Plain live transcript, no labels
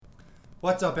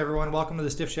What's up, everyone? Welcome to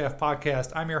the Stiff Shaft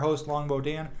Podcast. I'm your host, Longbow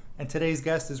Dan, and today's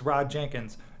guest is Rod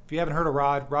Jenkins. If you haven't heard of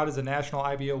Rod is a national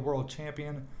IBO world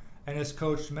champion and has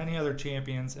coached many other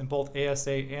champions in both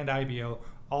ASA and IBO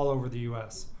all over the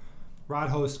U.S. Rod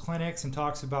hosts clinics and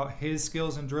talks about his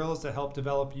skills and drills that help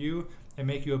develop you and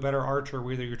make you a better archer,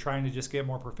 whether you're trying to just get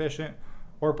more proficient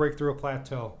or break through a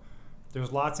plateau.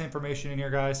 There's lots of information in here,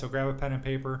 guys, so grab a pen and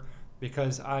paper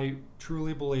because I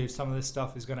truly believe some of this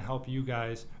stuff is going to help you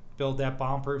guys build that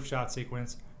bomb-proof shot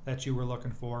sequence that you were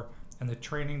looking for and the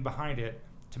training behind it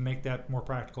to make that more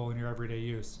practical in your everyday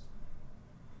use.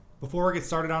 Before we get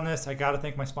started on this, I got to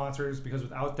thank my sponsors because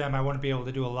without them, I wouldn't be able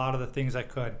to do a lot of the things I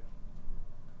could.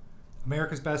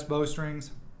 America's Best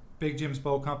Bowstrings, Big Jim's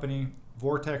Bow Company,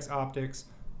 Vortex Optics,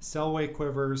 Selway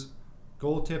Quivers,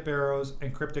 Gold Tip Arrows,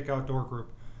 and Cryptic Outdoor Group.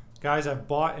 Guys, I've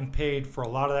bought and paid for a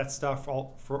lot of that stuff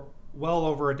for well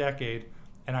over a decade,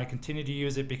 and I continue to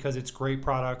use it because it's great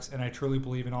products, and I truly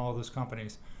believe in all of those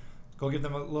companies. Go give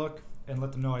them a look and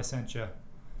let them know I sent you.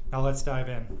 Now let's dive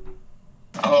in.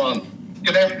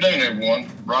 Good afternoon, everyone.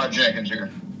 Rod Jenkins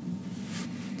here.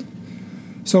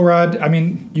 So, Rod,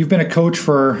 you've been a coach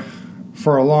for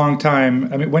a long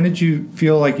time. When did you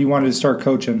feel like you wanted to start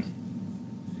coaching?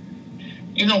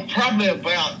 Probably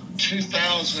about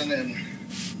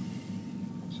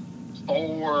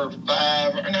 2004,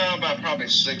 5, about probably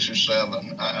 6 or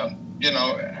 7.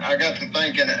 I got to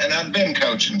thinking, and I've been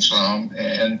coaching some,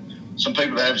 and some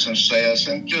people have some success,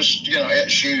 and just, at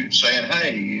shoot saying,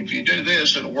 hey, if you do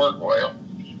this, it'll work well.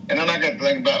 And then I got to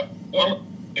think about, well,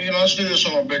 let's do this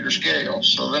on a bigger scale.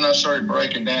 So then I started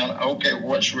breaking down, okay,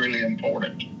 what's really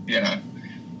important,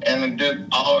 and I did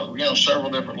several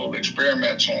different little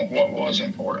experiments on what was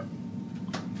important.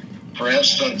 For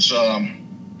instance,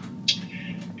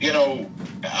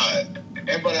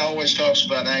 everybody always talks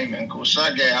about aiming. Of course,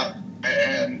 I gap,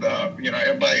 and,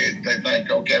 everybody, they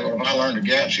think, okay, well, if I learn to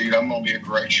gap shoot, I'm going to be a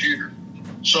great shooter.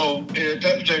 So at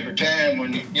that particular time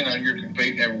when, you're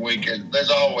competing every weekend, there's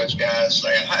always guys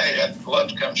saying, hey, I'd love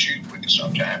to come shoot with you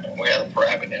sometime. And we had a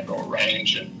private indoor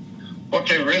range. And what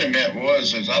they really meant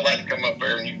is I'd like to come up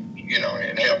there and,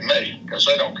 and help me, because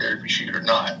they don't care if you shoot or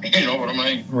not. You know what I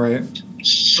mean? Right.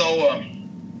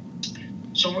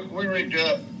 So we rigged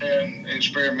up and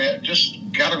experimented. Just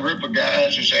got a group of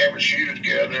guys, just average shooters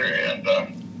together, and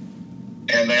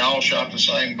they all shot the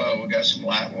same bow. We got some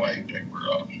lightweight. They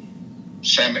were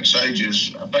Samick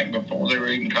Sages, I think, before they were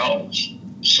even called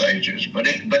Sages. But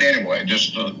anyway,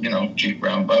 just a cheap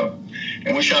round bow,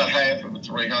 and we shot half of a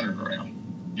 300 round,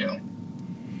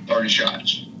 30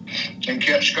 shots, and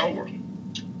kept score.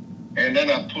 And then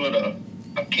I put a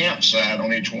campsite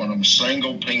on each one of them,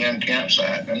 single pin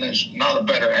campsite, and there's not a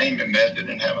better aiming method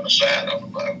than having a sight on the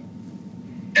bow.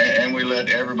 And we let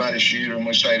everybody shoot, and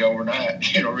we stayed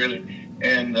overnight, really,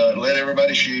 and let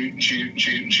everybody shoot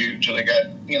till they got,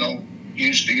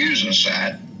 used to using a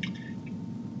sight.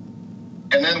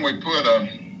 And then we put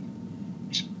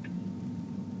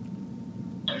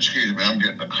excuse me, I'm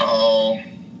getting a call.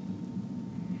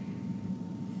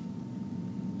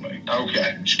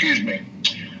 Okay, excuse me.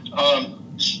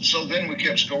 So then we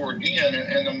kept score again,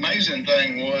 and the amazing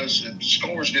thing was that the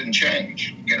scores didn't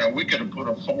change. We could have put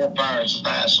a 4 pairs of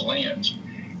nice lens,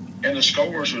 and the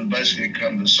scores would basically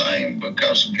come the same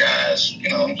because the guys,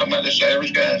 I'm talking about this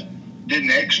average guys,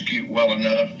 didn't execute well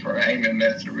enough for an aiming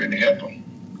method to really help them.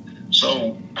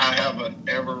 So I haven't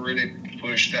ever really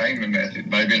pushed the aiming method.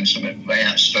 Maybe in some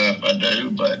advanced stuff I do,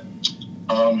 but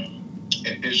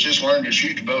it's just learning to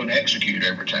shoot the bow and execute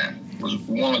every time. It was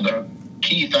one of the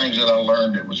key things that I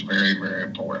learned that was very, very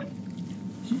important.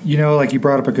 Like you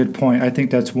brought up a good point. I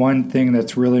think that's one thing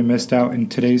that's really missed out in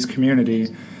today's community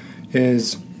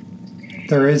is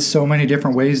there is so many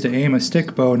different ways to aim a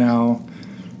stick bow now.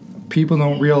 People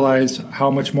don't realize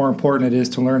how much more important it is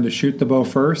to learn to shoot the bow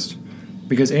first,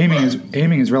 because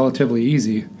aiming is relatively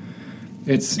easy.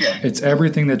 It's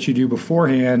everything that you do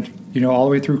beforehand, all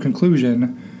the way through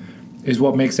conclusion, is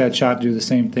what makes that shot do the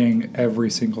same thing every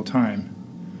single time.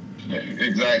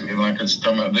 Exactly. Like I was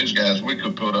talking about these guys, we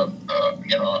could put a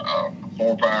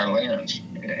 4-power lens,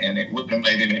 and it wouldn't have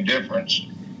made any difference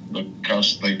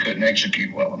because they couldn't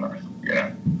execute well enough,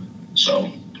 So,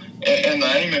 and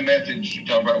the aiming methods you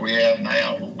talk about we have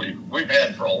now, we've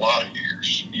had for a lot of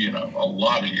years, a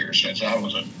lot of years since I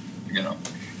was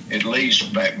at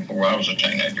least back before I was a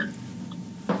teenager.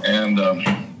 And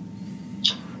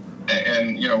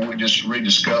we're just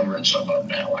rediscovering some of them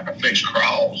now. Like a fixed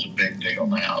crawl is a big deal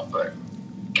now, but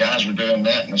guys were doing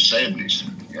that in the 70s,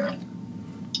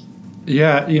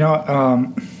 Yeah,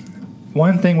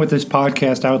 one thing with this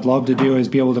podcast I would love to do is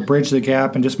be able to bridge the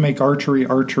gap and just make archery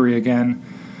again.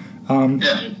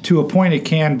 To a point it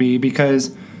can be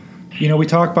because, we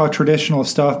talk about traditional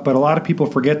stuff, but a lot of people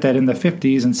forget that in the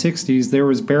 50s and 60s there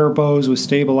was bare bows with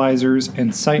stabilizers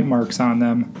and sight marks on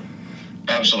them.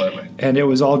 Absolutely. And it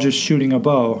was all just shooting a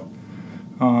bow.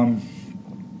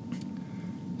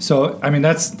 So,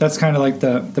 that's kind of like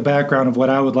the background of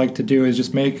what I would like to do is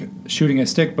just make shooting a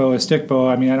stick bow.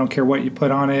 I don't care what you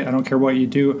put on it. I don't care what you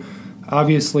do.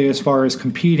 Obviously, as far as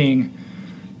competing,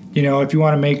 if you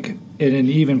want to make it an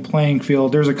even playing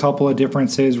field, there's a couple of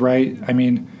differences, right?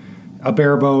 A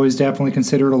bare bow is definitely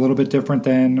considered a little bit different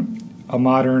than a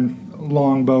modern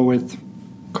long bow with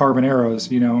carbon arrows,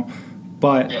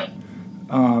 But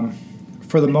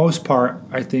for the most part,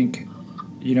 I think,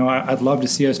 I'd love to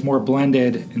see us more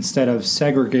blended instead of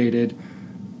segregated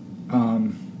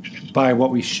by what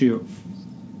we shoot.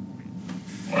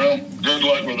 Well, good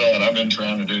luck with that. I've been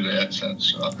trying to do that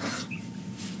since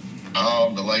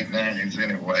the late 90s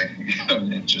anyway.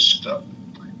 It's just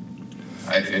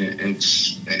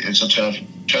it's a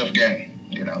tough game.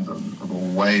 The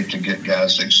way to get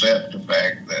guys to accept the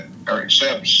fact that, or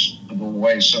accepts the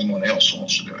way someone else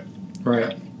wants to do it.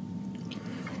 Right.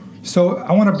 So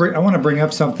I want to bring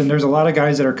up something. There's a lot of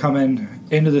guys that are coming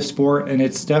into the sport, and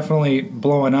it's definitely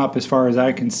blowing up as far as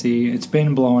I can see. It's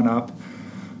been blowing up.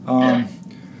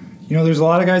 There's a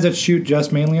lot of guys that shoot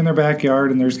just mainly in their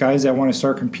backyard, and there's guys that want to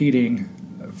start competing.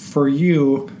 For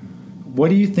you, what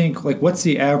do you think? Like, what's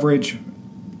the average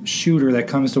shooter that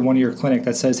comes to one of your clinic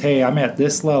that says, "Hey, I'm at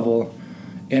this level,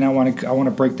 and I want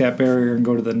to break that barrier and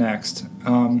go to the next"?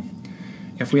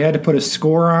 If we had to put a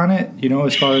score on it,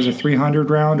 as far as a 300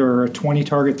 round or a 20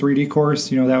 target 3D course,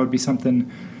 that would be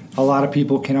something a lot of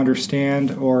people can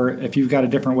understand. Or if you've got a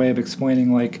different way of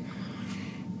explaining, like,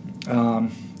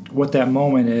 what that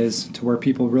moment is to where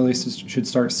people really should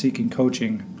start seeking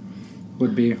coaching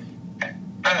would be.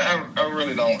 I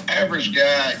really don't. Average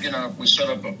guy, if we set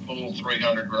up a full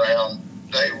 300 round,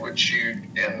 they would shoot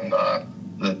in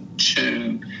the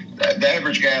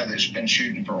average guy that's been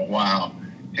shooting for a while,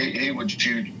 he would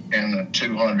shoot in the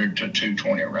 200 to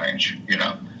 220 range,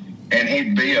 and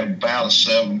he'd be about a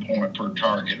 7 point per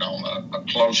target on a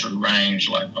closer range,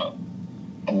 like a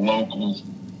local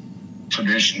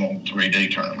traditional 3D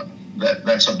tournament.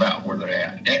 That's about where they're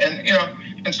at.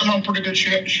 And some of them pretty good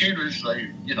shooters,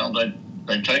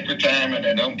 they take their time and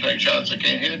they don't take shots they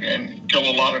can't hit and kill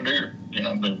a lot of deer,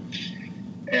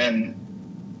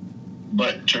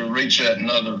 but to reach that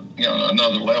another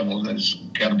level, there's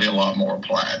got to be a lot more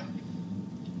applied.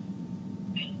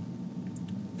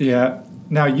 Yeah.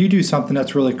 Now you do something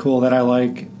that's really cool that I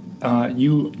like.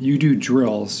 You do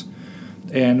drills.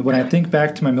 And when I think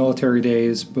back to my military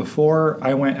days, before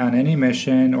I went on any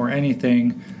mission or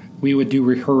anything, we would do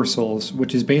rehearsals,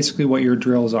 which is basically what your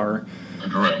drills are.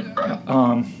 Right.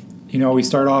 We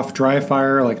start off dry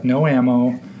fire, like no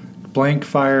ammo, blank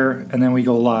fire, and then we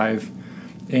go live.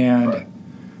 And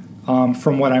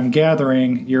from what I'm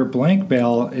gathering, your blank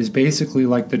bail is basically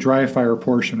like the dry fire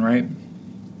portion, right?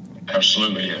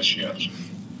 Absolutely, yes.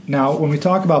 Now, when we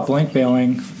talk about blank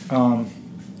bailing,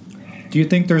 do you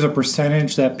think there's a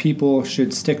percentage that people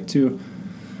should stick to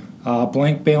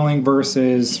blank bailing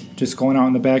versus just going out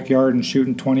in the backyard and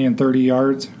shooting 20 and 30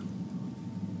 yards?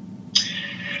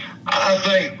 I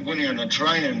think when you're in the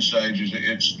training stages,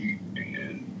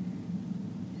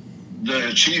 the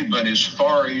achievement is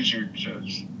far easier to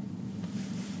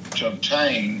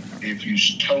obtain if you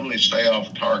totally stay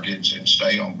off targets and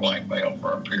stay on blank bail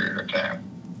for a period of time.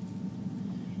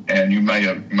 And you may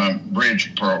have my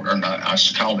bridge program, I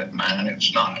called it mine,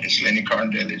 it's not, it's Lenny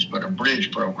Cardinelli's, but a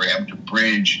bridge program to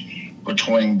bridge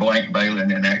between blank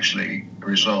bailing and actually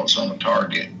results on the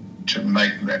target to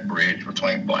make that bridge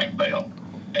between blank bail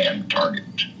and target.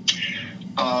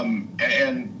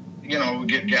 We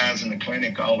get guys in the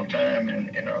clinic all the time, and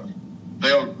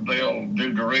they'll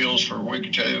do drills for a week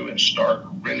or two and start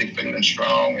really feeling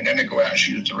strong, and then they go out and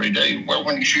shoot a 3D. Well,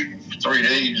 when you shoot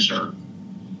 3Ds or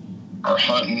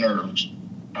hunting or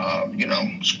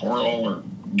squirrel or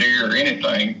deer or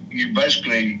anything, you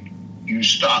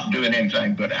stop doing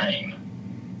anything but aim.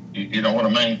 You know what I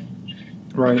mean?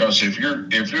 Right. Because if you're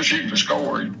shooting for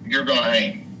score, you're going to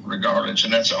aim regardless,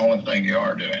 and that's the only thing you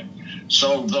are doing.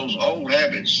 So those old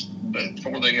habits,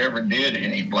 before they ever did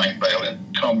any blank bailing,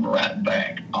 come right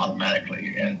back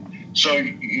automatically. And so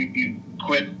you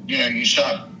quit, you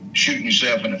stop shooting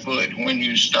yourself in the foot when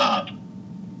you stop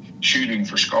shooting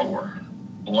for score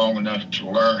long enough to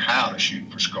learn how to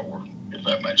shoot for score, if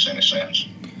that makes any sense.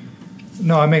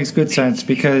 No, it makes good sense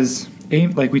because,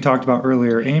 like we talked about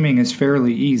earlier, aiming is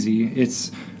fairly easy.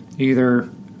 It's either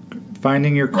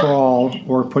finding your crawl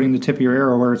or putting the tip of your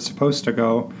arrow where it's supposed to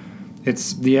go.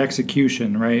 It's the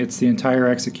execution, right? It's the entire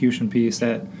execution piece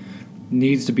that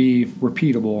needs to be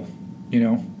repeatable,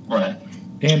 Right.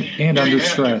 And under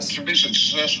stress. To be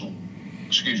successful,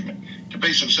 to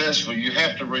be successful, you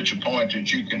have to reach a point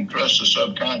that you can trust the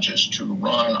subconscious to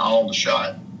run all the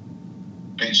shot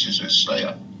pieces that stay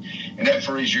up. And that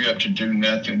frees you up to do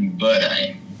nothing but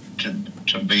aim,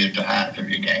 to be at the height of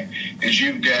your game. Is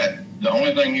the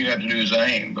only thing you have to do is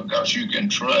aim, because you can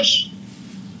trust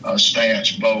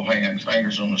stance, bow hand,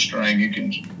 fingers on the string.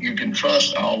 You can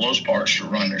trust all those parts to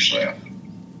run themselves.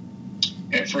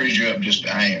 It frees you up just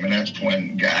to aim, and that's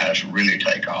when guys really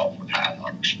take off with high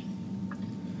numbers.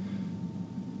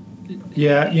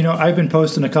 Yeah, I've been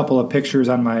posting a couple of pictures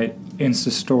on my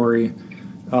Insta story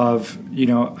of,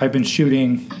 I've been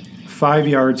shooting 5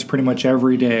 yards pretty much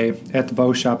every day at the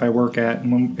bow shop I work at.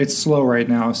 And it's slow right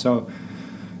now, so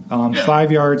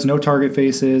 5 yards, no target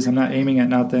faces. I'm not aiming at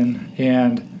nothing.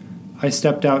 And I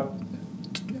stepped out,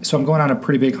 so I'm going on a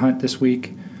pretty big hunt this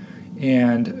week,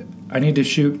 and I need to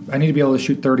be able to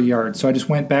shoot 30 yards. So I just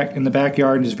went back in the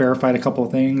backyard and just verified a couple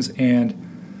of things, and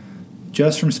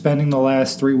just from spending the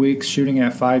last 3 weeks shooting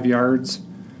at 5 yards,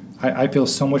 I feel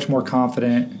so much more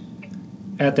confident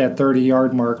at that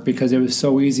 30-yard mark, because it was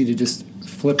so easy to just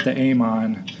flip the aim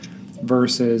on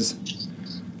versus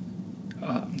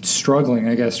struggling,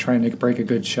 I guess, trying to break a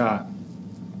good shot.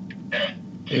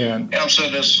 And I've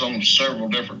said this on several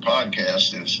different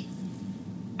podcasts, is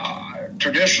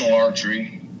traditional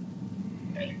archery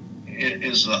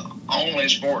is the only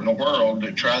sport in the world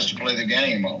that tries to play the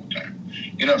game all the time.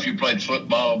 If you played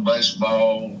football,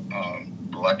 baseball,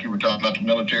 like you were talking about the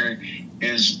military,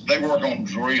 is they work on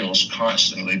drills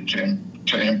constantly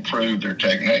to improve their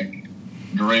technique.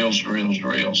 Drills.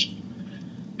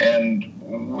 And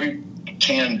we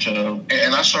tend to,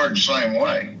 and I started the same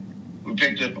way. We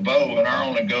picked up a bow, and our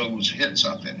only goal was to hit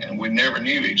something, and we never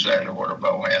knew exactly what our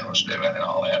bow hand was doing and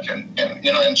all that.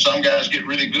 And some guys get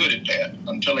really good at that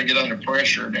until they get under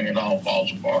pressure, then it all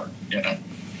falls apart.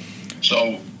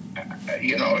 So,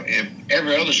 if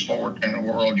every other sport in the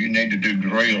world you need to do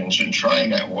drills and train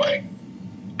that way,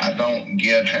 I don't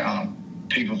get how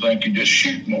people think you just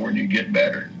shoot more and you get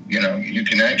better. You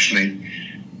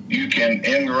can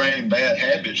ingrain bad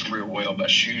habits real well by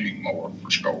shooting more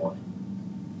for score.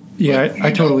 Yeah,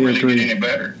 I totally really agree. Get any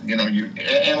better, and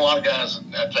a lot of guys,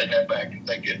 I take that back,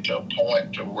 they get to a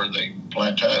point to where they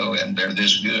plateau and they're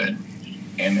this good,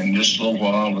 and in just a little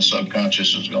while the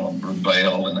subconscious is going to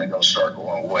rebel and they're going to start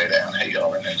going way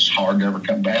downhill, and it's hard to ever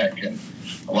come back. And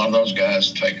a lot of those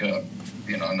guys take up,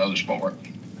 another sport.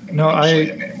 No, I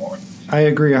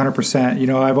agree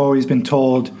 100%. I've always been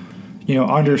told,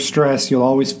 under stress you'll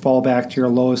always fall back to your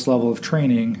lowest level of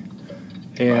training,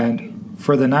 and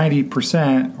for the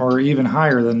 90% or even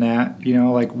higher than that,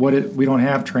 we don't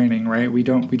have training, right? We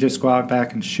just go out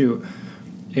back and shoot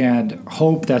and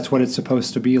hope that's what it's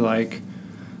supposed to be like.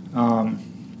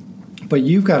 But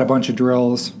you've got a bunch of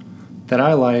drills that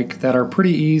I like that are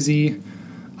pretty easy.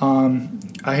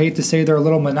 I hate to say they're a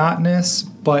little monotonous,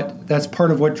 but that's part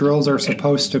of what drills are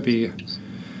supposed to be.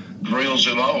 Drills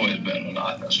have always been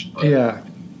monotonous. But yeah.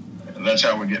 That's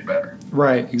how we get better.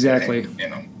 Right, exactly.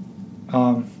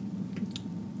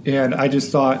 And I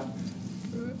just thought,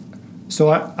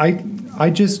 so I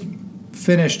just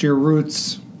finished your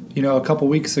roots, a couple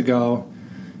weeks ago,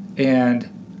 and,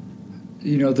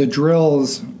 the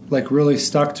drills really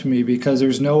stuck to me, because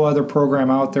there's no other program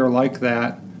out there like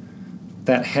that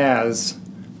has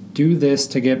do this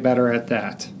to get better at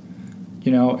that.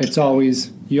 It's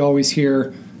always, you always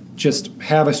hear just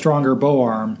have a stronger bow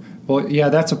arm. Well, yeah,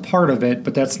 that's a part of it,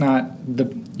 but that's not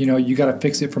you got to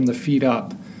fix it from the feet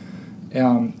up.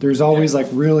 There's always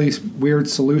really weird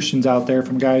solutions out there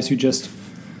from guys who just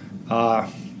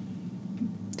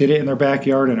did it in their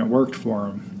backyard and it worked for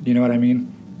them. You know what I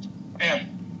mean?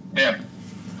 Yeah.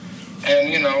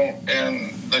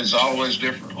 And there's always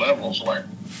different levels. Like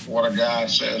what a guy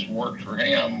says worked for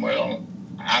him, well,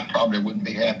 I probably wouldn't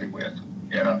be happy with,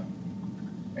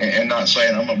 And not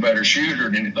saying I'm a better shooter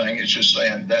than anything. It's just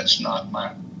saying that's not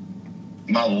my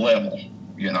level.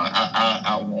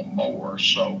 I want more.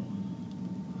 So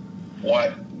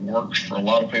what works for a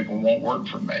lot of people won't work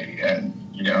for me. And,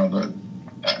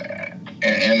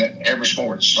 and every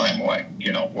sport's the same way.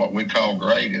 What we call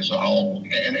great is a whole,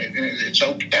 and it's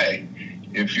okay.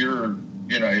 If your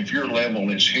level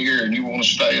is here and you want to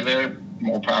stay there,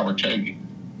 more power to you.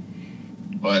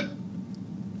 But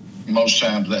most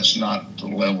times that's not the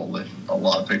level that a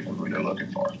lot of people are really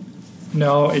looking for.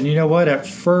 No, and you know what? At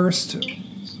first,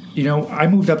 I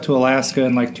moved up to Alaska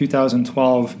in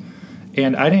 2012,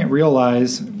 and I didn't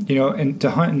realize, and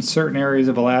to hunt in certain areas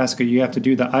of Alaska, you have to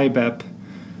do the IBEP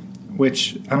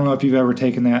which I don't know if you've ever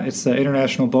taken that. It's the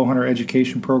International Bowhunter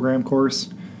Education Program course.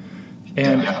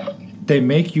 And they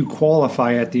make you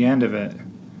qualify at the end of it.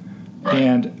 Right.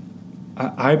 And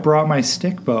I brought my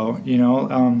stick bow,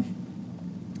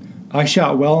 I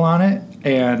shot well on it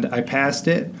and I passed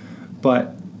it,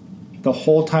 but the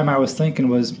whole time I was thinking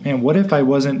was, man, what if I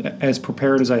wasn't as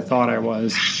prepared as I thought I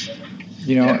was?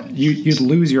 You'd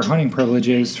lose your hunting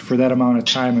privileges for that amount of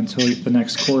time until the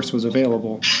next course was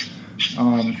available.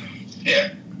 And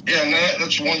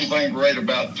that's one thing great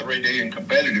about 3D and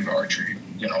competitive archery,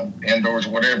 indoors,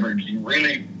 whatever.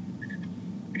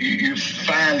 You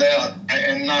find out,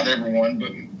 and not everyone,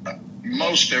 but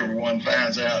most everyone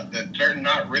finds out that they're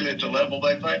not really at the level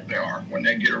they think they are when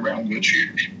they get around good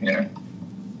shooters,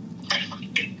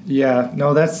 Yeah,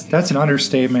 no, that's an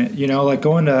understatement. Like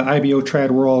going to IBO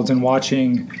Trad Worlds and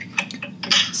watching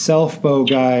self-bow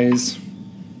guys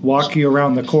walk you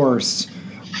around the course,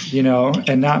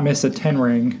 and not miss a 10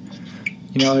 ring,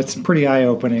 it's pretty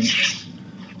eye-opening.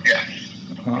 Yeah.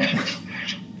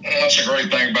 That's a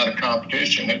great thing about a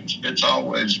competition. It's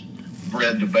always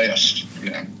bred the best,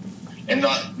 and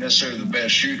not necessarily the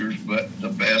best shooters, but the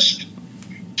best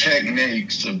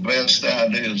techniques, the best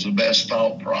ideas, the best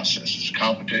thought processes.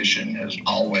 Competition has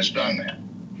always done that.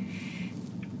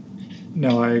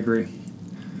 No, I agree.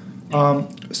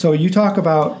 So you talk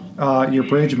about your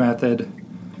bridge method.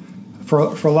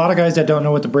 For a lot of guys that don't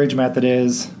know what the bridge method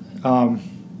is, and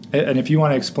if you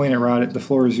want to explain it, Rod, the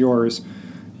floor is yours.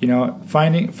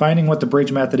 Finding what the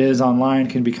bridge method is online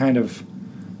can be kind of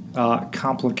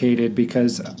complicated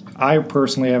because I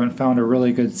personally haven't found a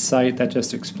really good site that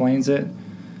just explains it.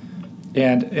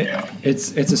 And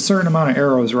it's a certain amount of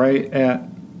arrows, right, at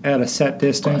a set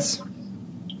distance. Right.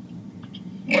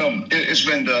 Well, it's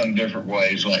been done different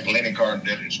ways. Like Lenny Carter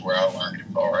did it, is where I learned it.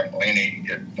 All right, Lenny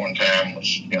at one time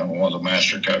was one of the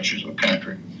master coaches of the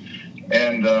country,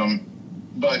 and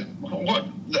but what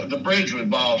the bridge would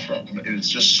evolve from is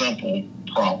just simple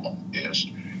problem is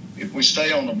if we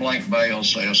stay on the blank bale,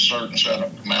 say a certain set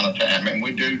of amount of time, and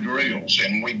we do drills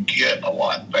and we get a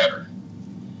lot better,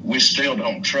 we still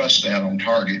don't trust that on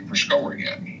target for score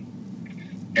yet.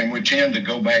 And we tend to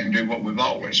go back and do what we've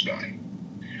always done.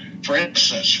 For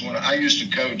instance, when I used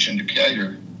to coach in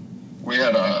Decatur, we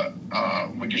had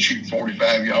we could shoot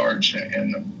 45 yards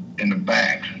in the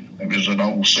back. It was an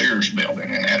old Sears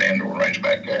building and had an indoor range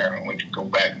back there, and we could go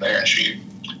back there and shoot.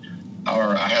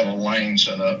 Or I had a lane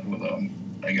set up with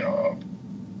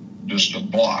just a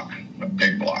block, a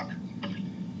big block.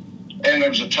 And there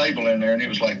was a table in there, and it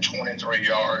was like 23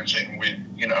 yards, and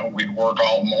we'd work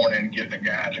all morning, get the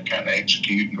guy to kind of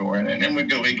execute and go in, and then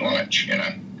we'd go eat lunch, And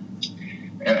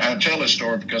I tell this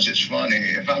story because it's funny.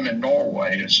 If I'm in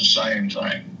Norway, it's the same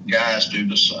thing. Guys do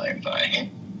the same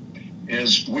thing.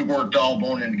 We worked all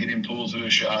morning to get him pulled through a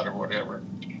shot or whatever.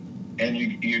 And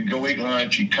you go eat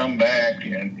lunch, you come back,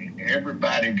 and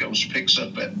everybody picks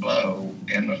up that bow.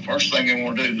 And the first thing they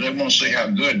want to do is they want to see how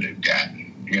good they've gotten.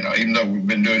 Even though we've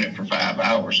been doing it for 5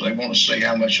 hours, they want to see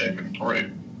how much they've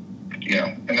improved.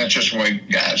 And that's just the way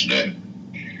guys do.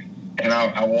 And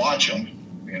I watch them,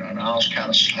 and I'll kind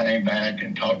of hang back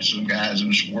and talk to some guys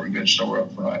and just work a good story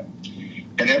up front.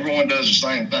 And everyone does the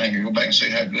same thing. You go back and see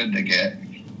how good they get.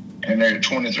 And they're at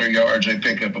 23 yards, they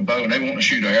pick up a bow, and they want to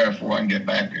shoot an arrow before I can get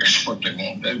back there. That's what they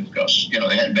want to do because,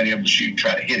 they hadn't been able to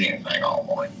try to hit anything all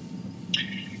morning.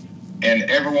 And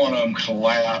every one of them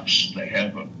collapse. They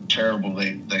have a terrible,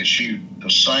 they shoot the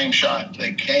same shot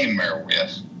they came there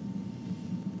with.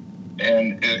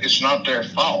 And it's not their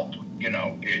fault.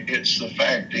 It's the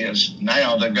fact is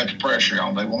now they've got the pressure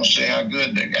on. They want to see how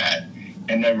good they got.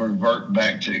 And they revert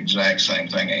back to the exact same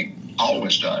thing they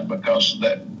always done because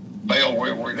that bail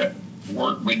work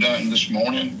we done this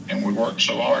morning and we worked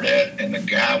so hard at, and the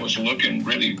guy was looking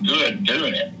really good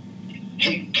doing it.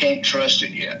 He can't trust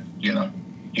it yet,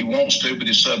 He wants to, but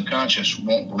his subconscious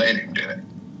won't let him do it.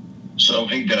 So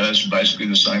he does basically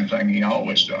the same thing he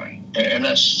always done. And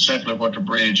that's simply what the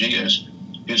bridge is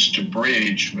to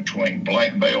bridge between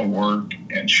blank bail work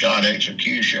and shot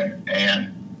execution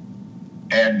and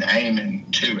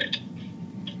aiming to it.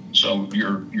 So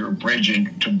you're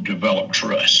bridging to develop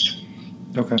trust.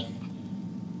 Okay.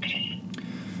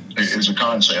 It's a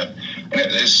concept. And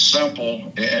it's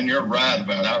simple, and you're right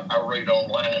about it. I read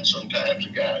online sometimes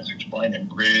the guys explaining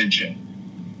bridge, and,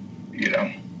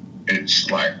 it's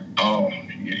like, oh,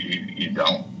 you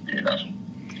don't,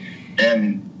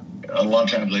 And a lot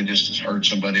of times they just heard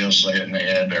somebody else say it, and they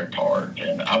add their part.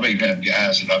 And I've even had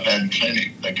guys that I've had in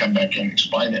clinic, they come back in and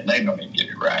explain it, and they don't even get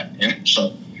it right.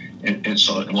 So it's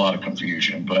a lot of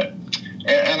confusion. But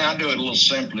and I do it a little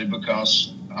simply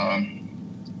because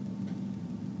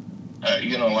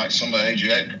like some of the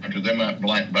Asiatic countries, they might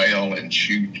blank bail and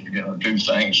shoot, do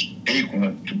things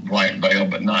equivalent to blank bail,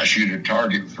 but not shoot a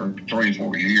target for 3 or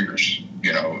 4 years,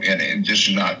 and this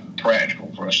is not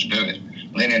practical for us to do it.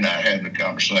 Lenny and I had the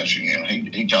conversation,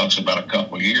 he talks about a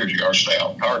couple of years, you ought to stay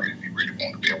on target if you really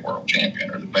want to be a world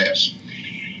champion or the best.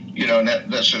 And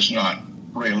that's just not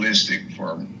realistic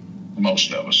for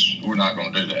most of us. We're not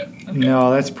going to do that. Okay.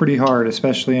 No, that's pretty hard,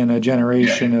 especially in a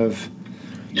generation of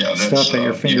stuff at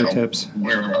your fingertips.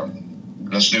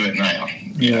 Let's do it now.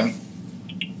 Yeah.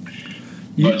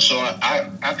 But so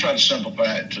I try to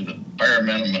simplify it to the bare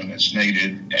minimum that's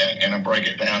needed, and I break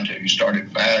it down to you start at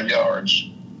 5 yards.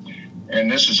 And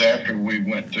this is after we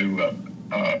went through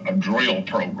a drill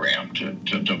program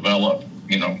to develop,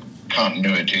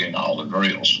 continuity in all the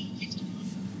drills.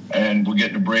 And we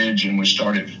get to bridge and we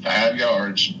start at 5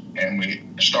 yards and we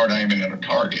start aiming at a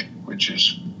target, which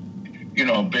is,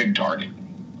 a big target.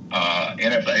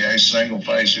 NFAA single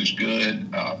face is good.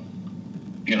 A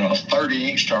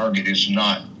 30-inch target is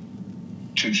not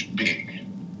too big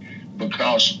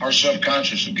because our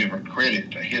subconscious will give us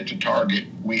credit to hit the target.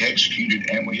 We execute it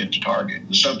and we hit the target.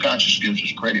 The subconscious gives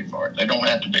us credit for it. They don't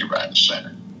have to be right in the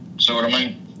center. See what I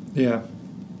mean? Yeah.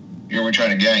 We're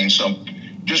trying to gain. So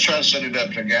just try to set it up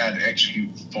to a guy to execute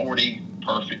 40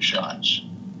 perfect shots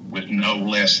with no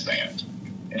less than.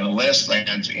 And a less than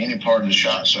to any part of the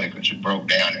shot sequence it broke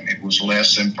down, and it was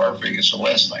less than perfect. It's a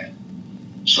less than.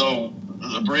 So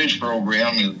the bridge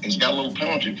program has got a little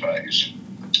penalty phase.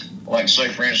 Like, say,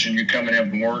 for instance, you're coming in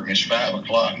from work and it's 5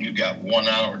 o'clock and you've got 1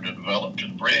 hour to develop to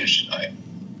the bridge today.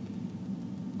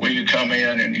 Well, you come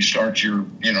in and you start you're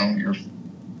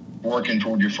working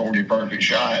toward your 40 perfect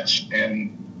shots,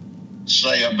 and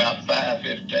say about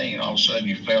 5:15, all of a sudden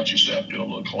you felt yourself do a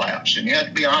little collapse. And you have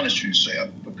to be honest with yourself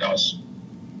because,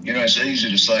 it's easy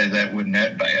to say that wasn't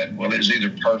that bad. Well, it was either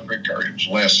perfect or it was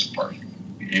less than perfect.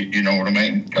 You know what I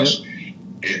mean? Because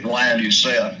it lying to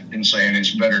yourself and saying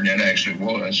it's better than it actually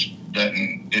was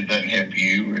doesn't help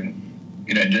you, and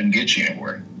it doesn't get you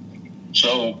anywhere.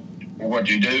 So what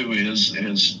you do is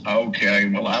okay,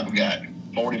 well, I've got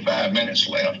 45 minutes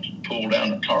left to pull down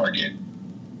the target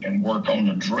and work on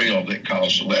the drill that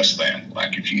caused the less than.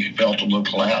 Like if you felt a little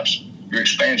collapse, your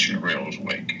expansion drill is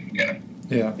weak.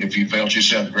 Yeah. If you felt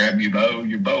yourself grab your bow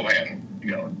hand,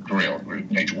 drill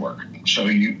needs work. So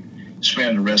you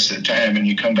spend the rest of the time and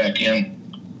you come back in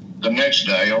the next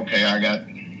day. Okay, I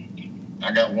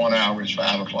got 1 hour. It's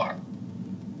 5 o'clock,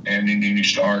 and then you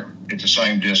start at the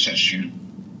same distance you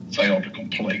failed to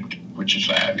complete, which is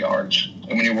 5 yards.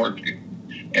 And when you work,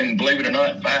 and believe it or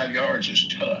not, 5 yards is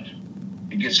tough.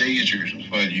 It gets easier as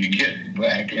further you get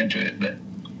back into it, but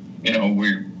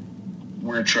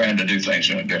we're trying to do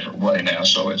things in a different way now.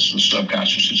 So it's the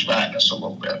subconscious is fighting us a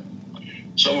little bit.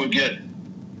 So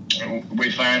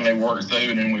we finally work through,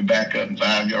 and then we back up in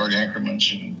 5 yard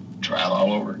increments and try it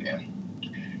all over again.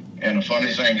 And a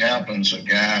funny thing happens, a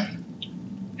guy,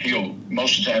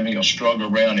 most of the time he'll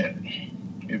struggle around at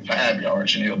 5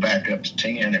 yards and he'll back up to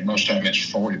 10, and most of the time it's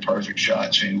 40 perfect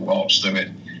shots, and he walks through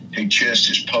it. He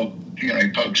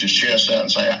pokes his chest out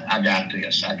and say, I got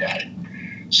this, I got it.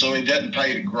 So he doesn't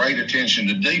pay great attention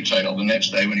to detail the next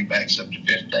day when he backs up to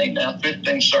 15. Now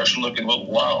 15 starts looking a little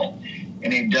long,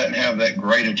 and he doesn't have that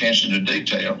great attention to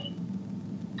detail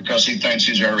because he thinks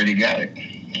he's already got it,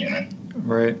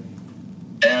 Right.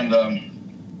 And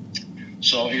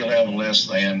so he'll have a less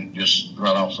than just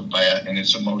right off the bat, and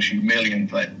it's the most humiliating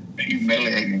thing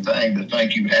to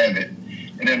think you have it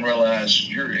and then realize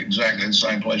you're exactly the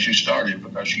same place you started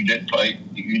because you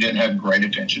didn't have great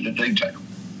attention to detail.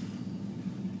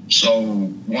 So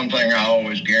one thing I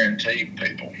always guarantee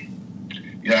people,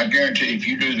 I guarantee if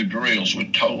you do the drills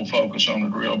with total focus on the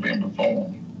drill being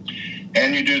performed,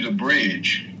 and you do the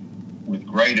bridge with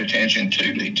great attention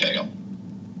to detail,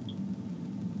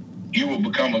 you will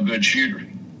become a good shooter.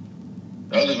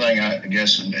 The other thing, I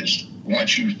guess, is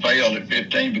once you failed at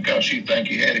 15 because you think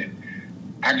you had it,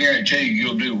 I guarantee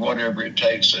you'll do whatever it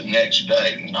takes the next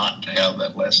day not to have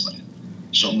that less than.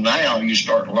 So now you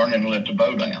start learning to let the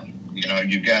bow down.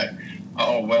 You got,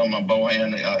 my bow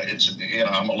hand,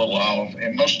 I'm a little off.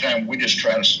 And most of the time we just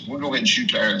we'll go ahead and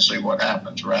shoot there and see what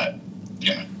happens, right?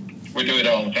 We do it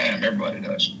all the time. Everybody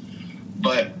does.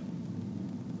 But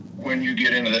when you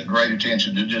get into that great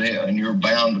attention to detail and you're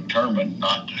bound, determined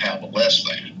not to have a less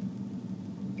than.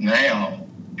 Now,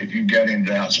 if you've got any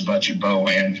doubts about your bow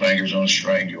hand, fingers on the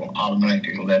string, you'll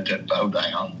automatically let that bow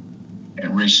down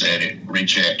and reset it,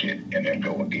 recheck it, and then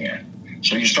go again.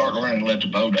 So you start learning to let the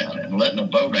bow down, and letting the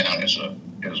bow down is a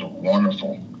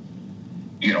wonderful,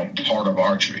 part of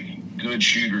archery. Good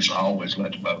shooters always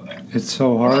let the bow down. It's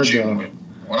so hard, though.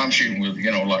 when I'm shooting with,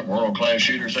 like world-class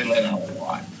shooters, they let out a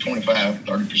lot, 25,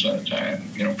 30% of the time,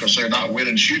 because they're not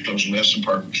willing to shoot those less than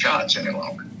perfect shots any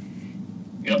longer.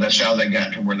 That's how they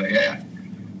got to where they at.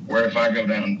 Where if I go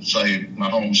down, say, my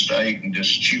home state and just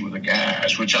shoot with the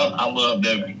guys, which I love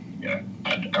doing,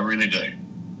 I really do.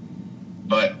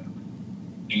 But,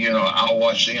 I'll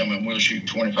watch them and we'll shoot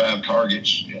 25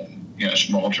 targets, it's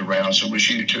multi-round, so we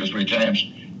shoot 2 or 3 times.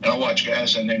 And I watch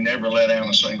guys and they never let down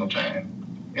a single time.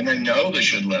 And they know they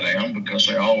should let down because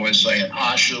they're always saying,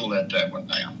 I should have let that one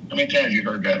down. How many times you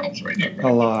heard that on 3D? Right?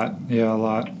 A lot. Yeah, a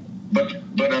lot. But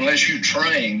unless you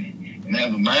train and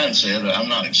have the mindset that I'm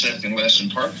not accepting less than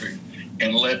perfect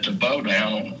and let the bow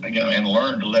down, and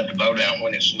learn to let the bow down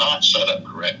when it's not set up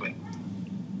correctly,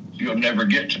 you'll never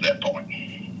get to that point.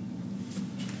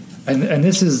 And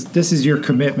this is your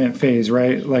commitment phase,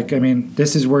 right?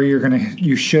 This is where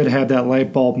you should have that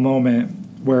light bulb moment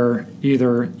where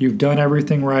either you've done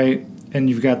everything right and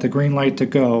you've got the green light to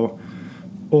go,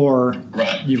 or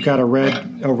you've got a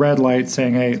red light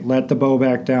saying, hey, let the bow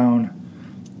back down.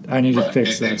 I need to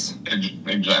fix this.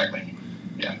 Exactly.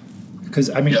 Yeah. Because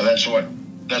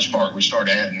that's part we start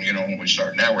adding, when we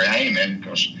start. Now we're aiming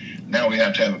because now we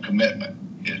have to have a commitment.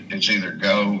 It's either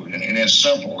go, and it's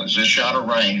simple. Is this shot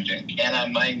arranged, and can I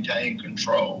maintain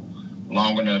control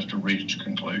long enough to reach the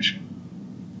conclusion?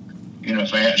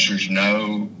 If the answer is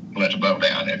no, let the bow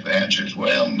down. If the answer is,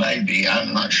 well, maybe,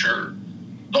 I'm not sure,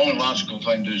 the only logical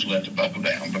thing to do is let the bow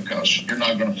down because you're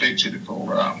not going to fix it at full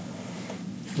round.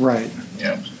 Right.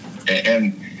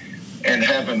 And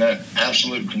having that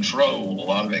absolute control, a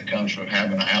lot of it comes from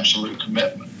having an absolute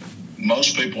commitment.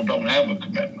 Most people don't have a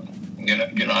commitment.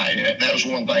 That was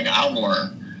one thing I've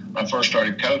learned when I first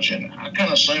started coaching. I kind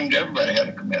of assumed everybody had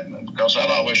a commitment because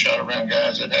I'd always shot around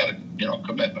guys that had a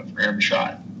commitment for every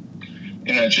shot.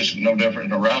 It's just no different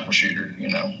than a rifle shooter.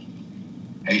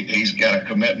 He's got a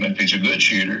commitment. If he's a good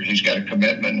shooter, he's got a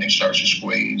commitment, and he starts to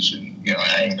squeeze and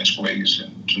aim and squeeze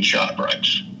until the shot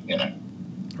breaks.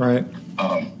 Right.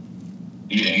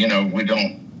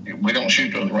 We don't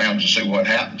shoot those rounds to see what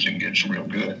happens and gets real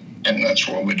good, and that's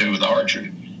what we do with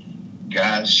archery.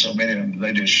 Guys, so many of them,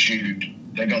 they just shoot.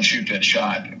 They're going to shoot that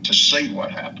shot to see what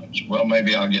happens. Well,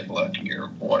 maybe I'll get lucky or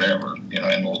whatever,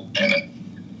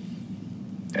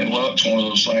 and luck's one of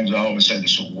those things I always say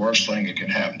it's the worst thing that can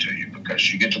happen to you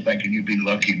because you get to thinking you'd be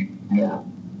lucky more,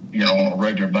 on a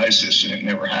regular basis, and it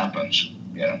never happens,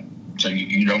 So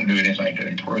you don't do anything to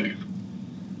improve.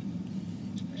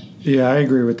 Yeah, I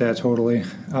agree with that totally.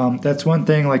 That's one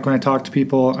thing, like when I talk to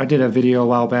people, I did a video a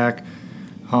while back.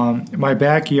 My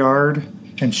backyard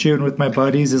and shooting with my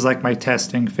buddies is like my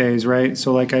testing phase, right?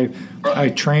 So like I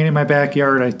train in my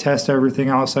backyard, I test everything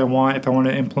else I want. If I want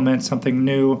to implement something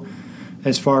new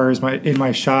as far as in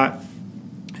my shot,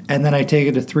 and then I take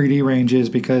it to 3D ranges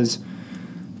because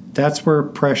that's where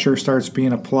pressure starts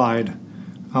being applied.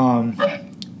 And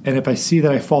if I see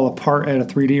that I fall apart at a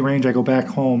 3D range, I go back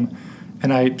home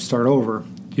and I start over.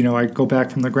 I go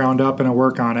back from the ground up and I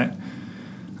work on it.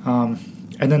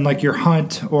 And then like your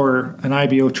hunt or an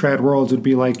IBO Trad Worlds would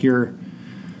be like your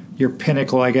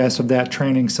pinnacle, I guess, of that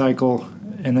training cycle.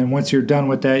 And then once you're done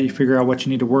with that, you figure out what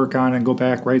you need to work on and go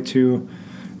back right to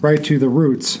the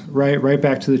roots, right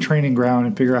back to the training ground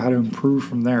and figure out how to improve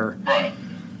from there. Right.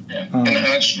 Yeah. And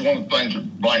that's one of the things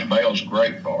that blank bale's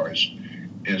great for is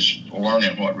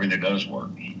learning what really does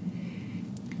work.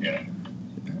 Yeah.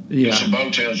 Because the bow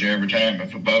tells you every time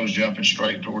if a bow's jumping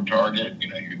straight toward target,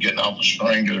 you're getting off the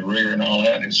string to the rear and all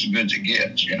that, it's as good as it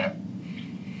gets,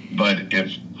 But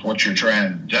if what you're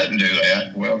trying doesn't do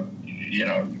that, well, you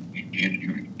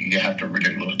have to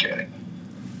really look at it.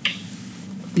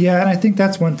 Yeah, and I think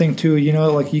that's one thing too,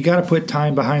 like you got to put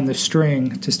time behind the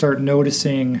string to start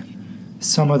noticing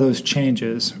some of those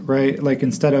changes, right? Like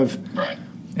instead of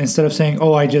saying,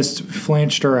 oh, I just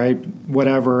flinched or I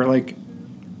whatever, like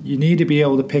you need to be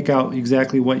able to pick out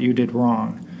exactly what you did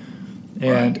wrong.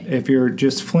 And if you're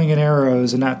just flinging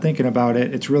arrows and not thinking about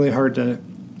it, it's really hard to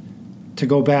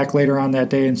go back later on that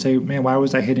day and say, man, why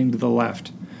was I hitting to the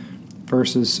left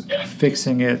versus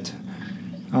fixing it.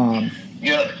 And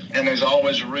there's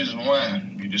always a reason why.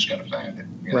 You just got to find it.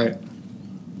 Right.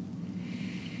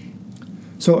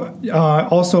 So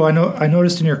also, I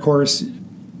noticed in your course,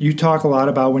 you talk a lot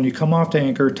about when you come off to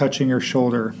anchor, touching your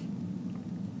shoulder.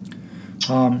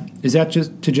 Is that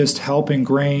just help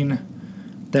ingrain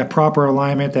that proper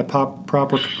alignment, that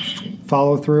proper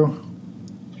follow through?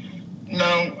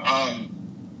 No,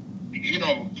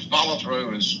 follow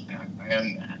through is,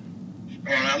 and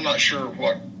I'm not sure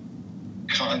what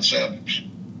concept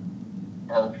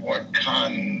or what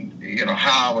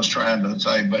how I was trying to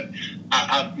say, but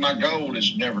my goal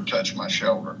is never touch my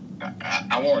shoulder.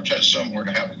 I want to touch somewhere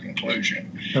to have a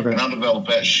conclusion. Okay. And I developed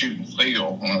that shooting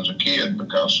feel when I was a kid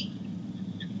because,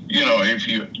 if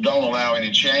you don't allow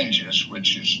any changes,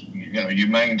 which is, you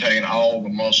maintain all the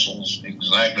muscles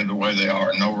exactly the way they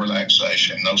are, no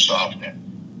relaxation, no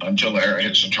softening, until the arrow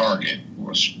hits the target,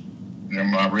 was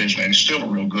my original. It's still a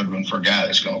real good one for a guy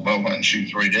that's going to bow hunt and shoot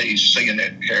 3Ds. Seeing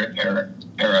that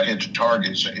arrow hit the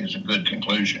target is a good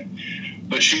conclusion.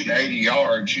 But shooting 80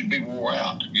 yards, you'd be wore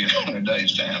out, in a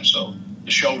day's time. So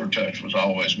the shoulder touch was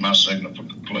always my signal for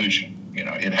conclusion.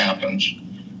 It happens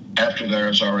after the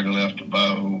arrow's already left the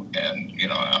bow, and,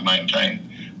 I maintain.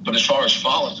 But as far as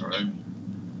follow-through,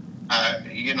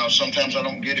 sometimes I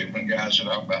don't get it when guys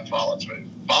talk about follow-through.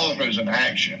 Follow-through is an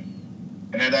action,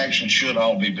 and that action should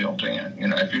all be built in.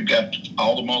 If you've got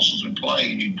all the muscles in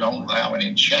play and you don't allow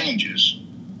any changes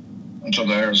until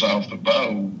the arrow's off the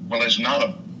bow, well, it's not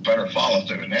a better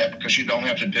follow-through than that because you don't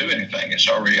have to do anything. It's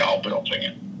already all built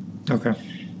in. Okay.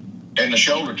 And the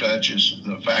shoulder touch is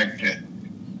the fact that,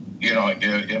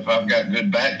 if I've got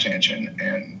good back tension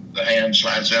and the hand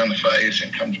slides down the face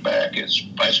and comes back, it's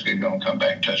basically going to come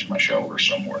back and touch my shoulder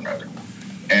somewhere or another.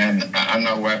 And I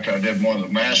know after I did one of the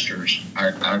Masters,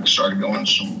 I started going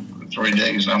some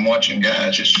 3Ds, and I'm watching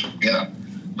guys just,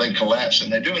 they collapse,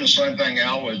 and they're doing the same thing I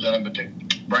always done, but they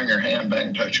bring their hand back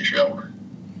and touch your shoulder.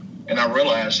 And I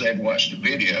realized they'd watched the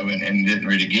video and didn't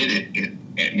really get it.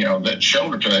 That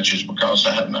shoulder touch is because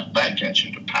I have enough back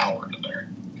tension to power to there.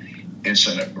 It's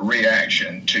a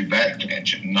reaction to back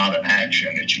tension, not an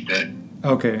action that you do.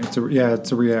 Okay, it's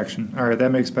a reaction. All right,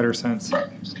 that makes better sense.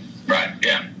 Right,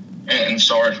 yeah. And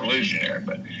sorry for losing you there,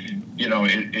 but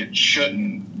it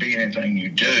shouldn't be anything you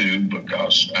do,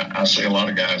 because I see a lot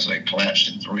of guys, they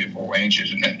collapsed in 3 or 4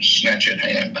 inches and then snatch that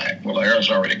hand back. Well, the arrow's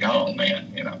already gone,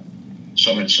 man.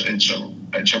 So it's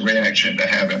a reaction to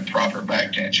having proper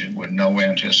back tension with no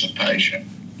anticipation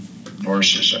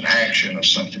versus an action of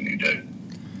something you do.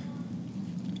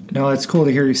 No, it's cool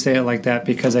to hear you say it like that,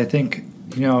 because I think,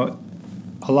 a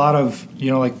lot of,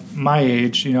 like my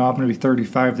age, I'm going to be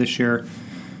 35 this year.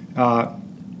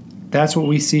 That's what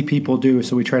we see people do,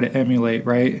 so we try to emulate,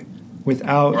 right?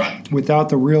 Without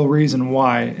the real reason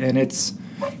why, and it's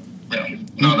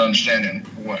not understanding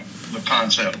what the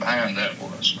concept behind that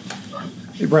was.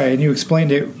 Right, and you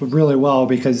explained it really well,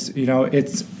 because it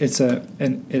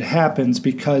happens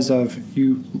because of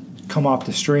you come off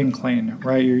the string clean,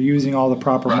 right? You're using all the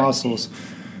proper muscles.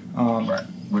 Right.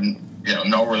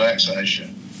 No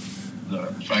relaxation. The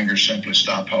fingers simply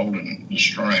stop holding the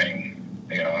string.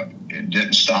 It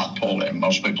didn't stop pulling.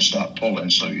 Most people stop pulling,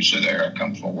 so you see the arrow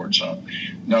come forward. So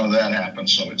none of that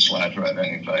happens, so it slides right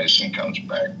in your face and comes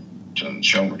back to the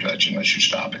shoulder touch unless you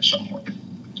stop it somewhere.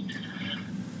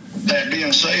 That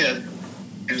being said,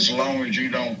 as long as you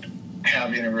don't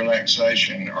have any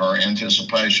relaxation or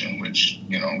anticipation, which,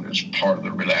 is part of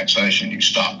the relaxation, you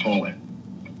stop pulling.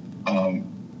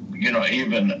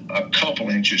 Even a couple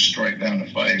inches straight down the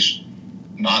face,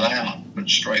 not out, but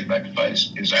straight back the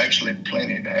face, is actually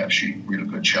plenty to have shoot really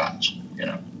good shots,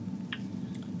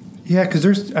 Yeah, because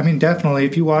definitely,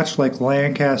 if you watch like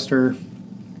Lancaster,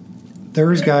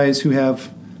 there's guys who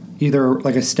have either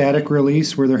like a static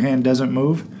release where their hand doesn't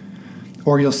move,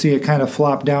 or you'll see it kind of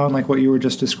flop down like what you were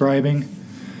just describing,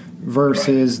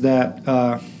 versus that,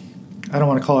 I don't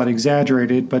want to call it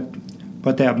exaggerated,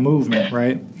 but that movement,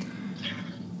 right?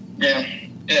 Yeah,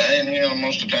 and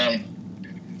most of the time,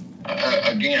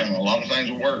 again, a lot of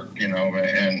things work, and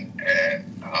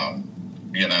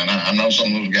I know some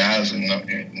of those guys and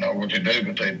know what they do,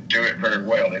 but they do it very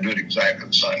well. They do it exactly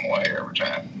the same way every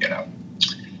time,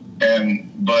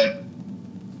 But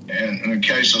in the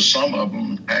case of some of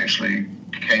them, actually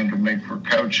came to me for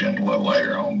coaching a little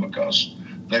later on, because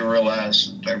they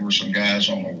realized that there were some guys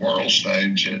on the world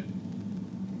stage that,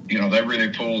 they really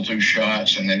pulled through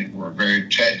shots, and they were very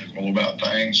technical about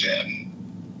things, and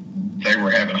they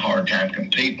were having a hard time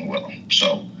competing with them.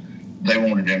 So they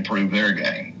wanted to improve their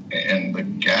game. And the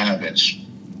guy that's,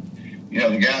 the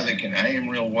guy that can aim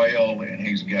real well, and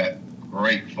he's got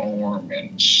great form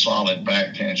and solid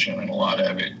back tension, and a lot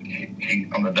of it, he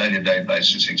on a day-to-day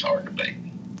basis, he's hard to beat.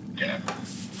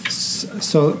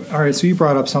 So, all right, so you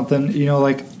brought up something,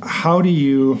 like how do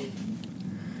you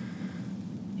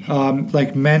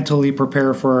mentally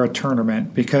prepare for a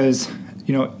tournament? Because,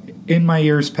 in my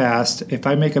years past, if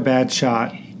I make a bad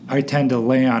shot, I tend to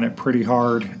lay on it pretty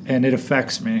hard, and it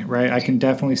affects me, right? I can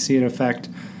definitely see it affect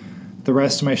the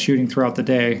rest of my shooting throughout the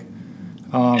day.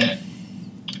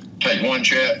 Take one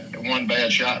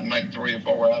bad shot and make 3 or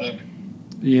 4 out of it.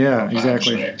 Yeah,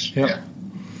 exactly. Yep. Yeah.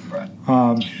 Right.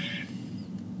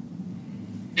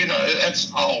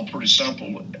 That's all pretty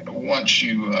simple once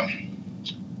you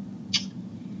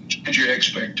your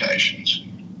expectations.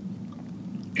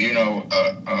 You know,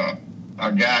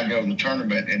 a guy goes to the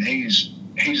tournament and he's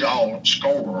all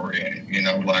score oriented. You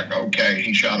know, like, okay,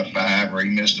 he shot a 5 or he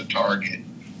missed a target.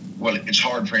 Well, it's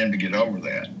hard for him to get over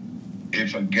that.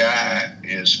 If a guy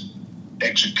is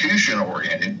execution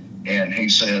oriented and he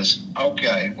says,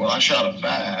 okay, well, I shot a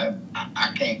 5,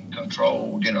 I can't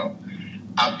control, you know,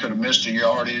 I could have missed a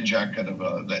yardage. I could have,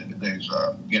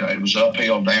 you know, it was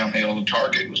uphill, downhill. The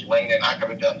target was leaning. I could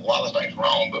have done a lot of things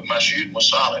wrong, but my shooting was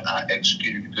solid. I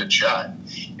executed a good shot.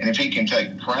 And if he can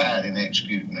take pride in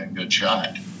executing a good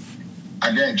shot,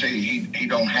 I guarantee you he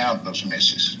don't have those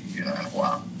misses, you know, in a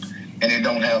while. And he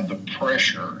don't have the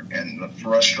pressure and the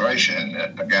frustration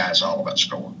that a guy's all about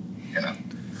scoring, you know.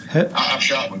 I've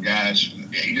shot with guys.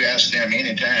 You ask them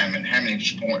any time and how many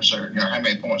points they're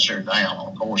down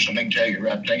on a course, and they can tell you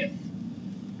right then.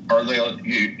 Or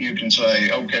you can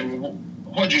say, okay, well,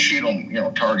 what'd you shoot on, you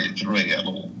know, target 3, that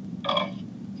little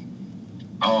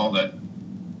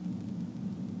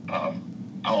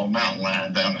all mountain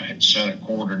line down the set a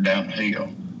quarter down the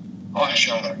hill. Oh, I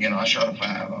shot a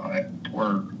 5 on it.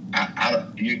 Where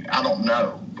I don't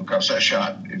know, because that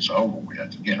shot is over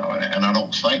with, you know, and I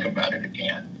don't think about it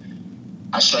again.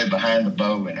 I stay behind the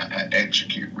bow and I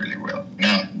execute really well.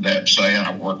 Now, that saying,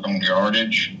 I work on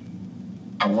yardage.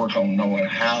 I work on knowing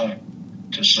how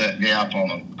to set gap on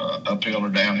an uphill or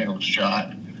downhill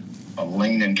shot, a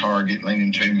leaning target,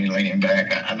 leaning to me, leaning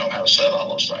back. I know how to set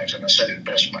all those things, and I set it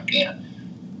the best I can.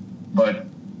 But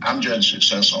I'm judging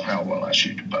success on how well I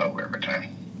shoot the bow every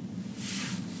time.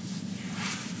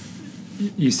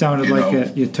 You sounded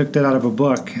like you took that out of a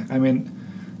book. I mean,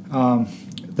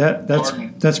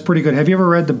 that's pretty good. Have you ever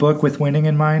read the book With Winning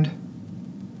in Mind?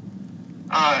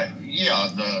 Yeah.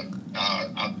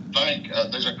 I think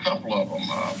there's a couple of them.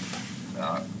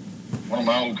 One of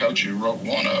my old coaches wrote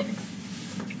one of them,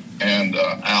 and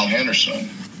Al Henderson,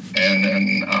 and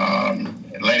then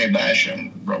Lanny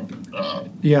Basham wrote.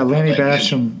 Lanny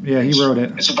Basham. He wrote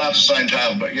it. It's about the same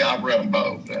title, but yeah, I've read them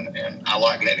both, and I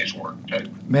like Lanny's work too.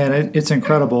 Man, it's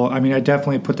incredible. I mean, I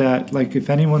definitely put that, like, if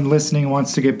anyone listening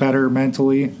wants to get better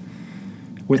mentally,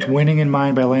 With Winning in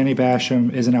Mind by Lanny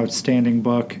Basham is an outstanding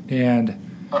book. And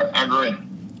I agree.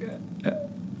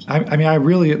 I mean, I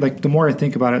really, like, the more I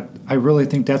think about it, I really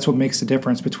think that's what makes the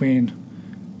difference between,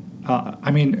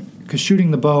 because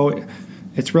shooting the bow,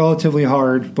 it's relatively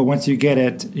hard, but once you get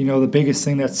it, you know, the biggest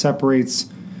thing that separates,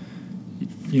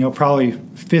 you know, probably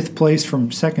 5th place from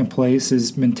 2nd place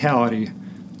is mentality,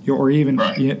 or even,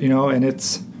 right. You know, and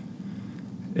it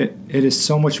is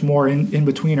so much more in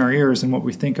between our ears than what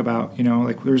we think about. You know,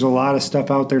 like, there's a lot of stuff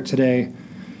out there today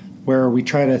where we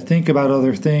try to think about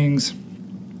other things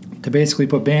to basically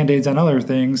put Band-Aids on other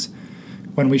things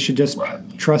when we should just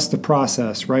trust the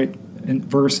process, right? And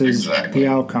versus the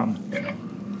outcome.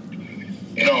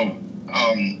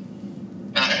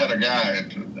 I had a guy at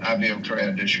the IBO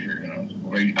trad this year, you know,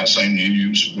 I seen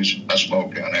you, I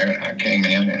spoke down there, and I came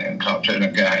in and talked to the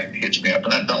guy, hits me up,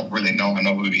 and I don't really know, I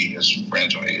know who he is, some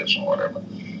friends who he is and whatever.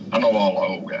 I know all the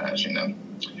old guys, you know.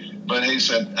 But he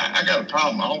said, I got a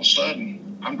problem. All of a sudden,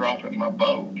 I'm dropping my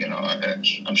bow, you know,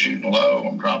 I'm shooting low,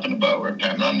 I'm dropping the bow every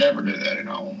time, and I never do that at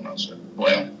home. And I said,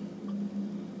 well,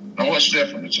 now what's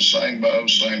different? It's the same bow,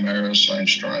 same arrow, same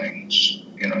strings,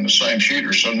 you know, and the same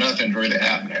shooter, so nothing's really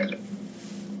happened, has it?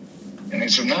 And he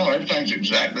said, no, everything's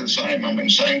exactly the same. I mean,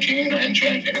 same tune, I ain't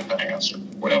changed anything. I said,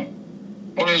 well,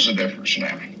 what is the difference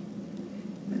now?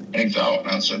 And he thought,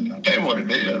 and I said, I'll tell you what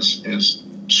it is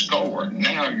score.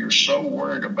 Now you're so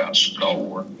worried about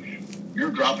score,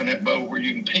 you're dropping that bow where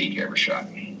you can peak every shot.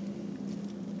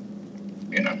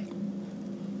 You know?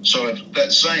 So if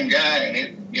that same guy,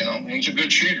 and you know, he's a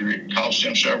good shooter, it cost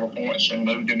him several points and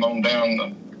moved him on down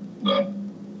the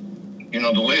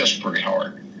list pretty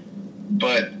hard.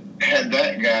 But had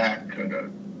that guy could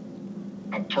have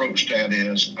approached that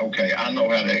as, okay, I know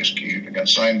how to execute. I got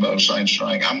same bow, same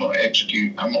string. I'm going to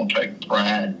execute. I'm going to take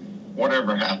pride,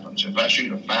 whatever happens. If I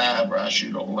shoot a 5 or I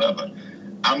shoot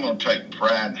 11, I'm going to take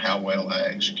pride in how well I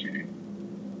execute.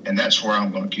 And that's where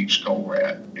I'm going to keep score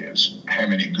at, is how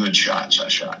many good shots I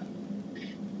shot.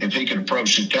 If he could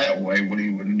approach it that way, well, he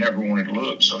would never wanted to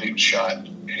look, so he would shot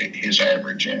his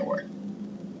average anyway.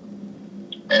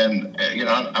 And, you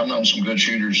know, I've known some good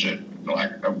shooters that,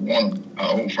 like an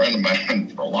old friend of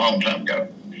mine for a long time ago,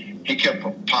 he kept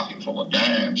a pocket full of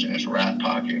dimes in his right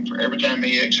pocket. For every time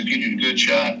he executed a good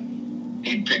shot,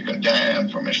 he'd pick a dime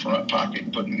from his front pocket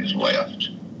and put it in his left.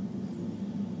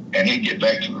 And he'd get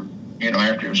back to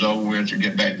after it was over with, or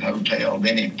get back to the hotel,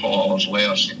 then he'd pull all his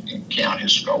lefts and count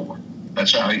his score.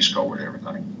 That's how he scored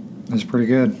everything. That's pretty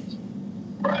good.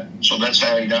 Right. So that's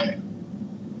how he done it.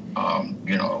 A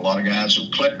lot of guys who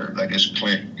clicker, they just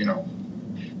click,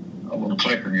 a little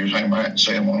clicker. Usually, I might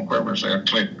say them on quivers, they'll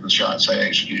click the shot, say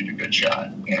executed a good shot.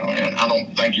 And I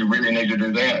don't think you really need to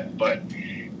do that. But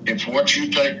if what you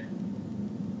take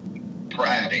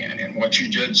pride in and what you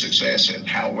judge success in,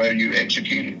 how well you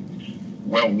execute it,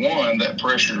 well, one, that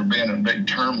pressure of being in a big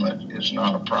tournament is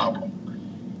not a problem.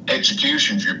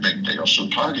 Execution's your big deal. So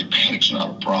target panic's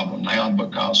not a problem now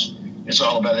because it's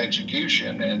all about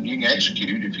execution, and you can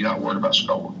execute if you're not worried about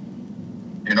score.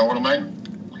 You know what I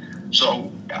mean?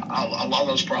 So a lot of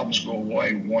those problems go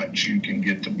away once you can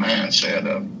get the mindset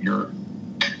of your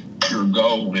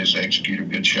goal is to execute a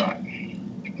good shot,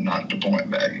 not the point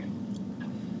value.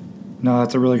 No,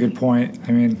 that's a really good point.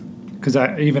 I mean, because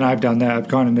I've done that. I've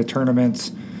gone into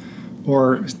tournaments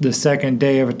or the second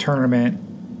day of a tournament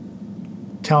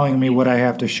telling me what I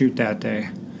have to shoot that day.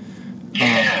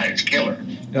 Yeah, it's killer.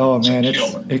 Oh, man,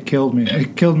 it killed me. Yeah.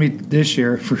 It killed me this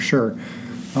year for sure.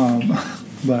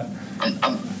 But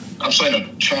I've seen a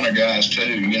ton of guys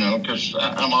too, because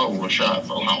I'm over a shot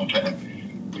for a long time,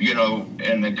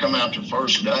 and they come out the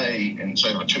first day and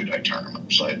say a 2-day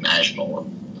tournament, say national or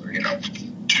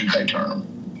 2-day tournament.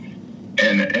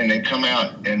 And they come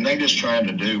out and they just trying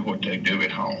to do what they do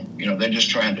at home. They're just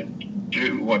trying to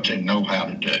do what they know how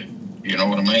to do. You know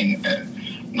what I mean?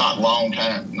 And not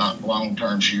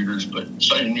long-term shooters, but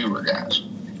say newer guys.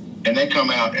 And they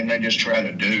come out and they just try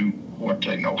to do what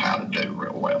they know how to do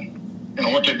real well.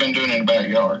 What they've been doing in the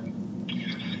backyard.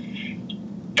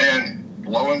 And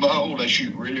lo and behold, they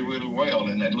shoot really, really well.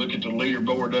 And they look at the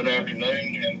leaderboard that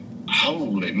afternoon and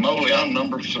holy moly, I'm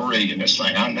number 3 in this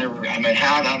thing. How did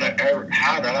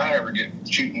I ever get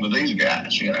shooting with these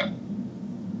guys,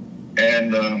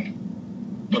 And,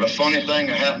 but a funny thing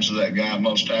that happens to that guy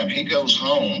most times, he goes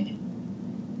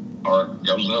home or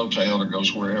goes to the hotel or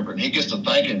goes wherever, and he gets to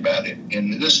thinking about it.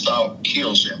 And this thought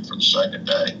kills him for the second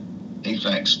day. He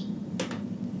thinks,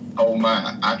 oh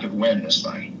my, I could win this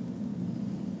thing.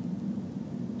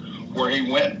 Where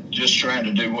he went just trying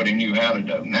to do what he knew how to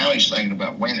do. Now he's thinking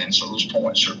about winning, so those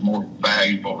points are more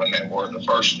valuable than they were the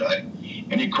first day.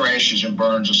 And he crashes and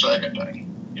burns the second day,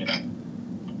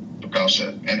 because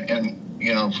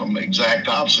from the exact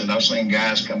opposite, I've seen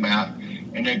guys come out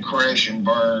and they crash and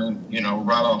burn,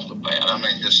 right off the bat. I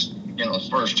mean, just, the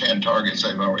first 10 targets,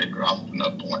 they've already dropped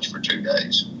enough points for 2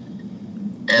 days.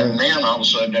 And then all of a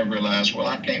sudden they realize, well,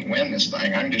 I can't win this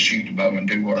thing. I can just shoot the bow and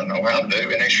do what I know how to do.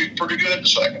 And they shoot pretty good the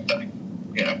second day,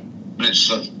 But it's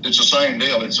the same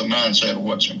deal. It's a mindset of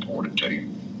what's important to you.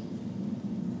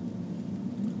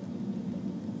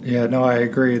 Yeah, no, I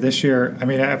agree. This year, I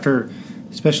mean,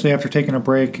 especially after taking a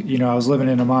break, I was living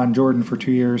in Amman, Jordan for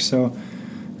 2 years. So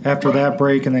after that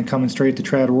break and then coming straight to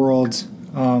Trad Worlds,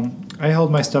 I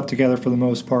held my stuff together for the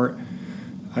most part.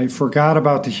 I forgot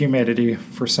about the humidity.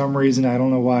 For some reason, I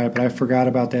don't know why, but I forgot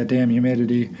about that damn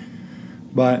humidity.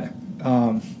 But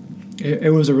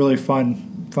it was a really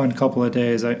fun couple of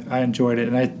days. I enjoyed it.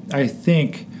 And I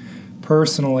think,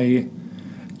 personally,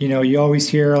 you always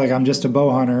hear, like, I'm just a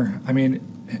bow hunter. I mean,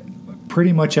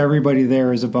 pretty much everybody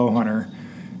there is a bow hunter.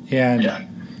 And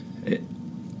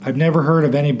I've never heard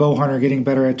of any bow hunter getting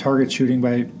better at target shooting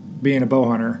by being a bow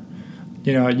hunter.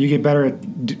 You get better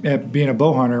at being a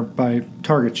bow hunter by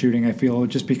target shooting, I feel,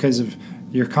 just because of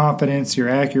your confidence, your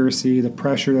accuracy, the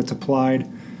pressure that's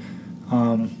applied.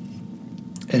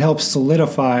 It helps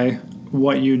solidify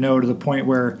what you know to the point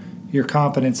where your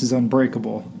confidence is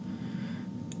unbreakable.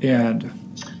 And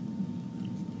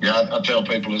I tell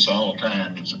people this all the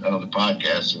time. The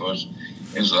podcast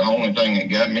is the only thing that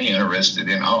got me interested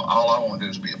in. All I wanted to do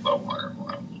is be a bow hunter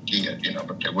when I was a kid,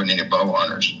 but there wasn't any bow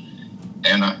hunters.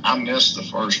 And I missed the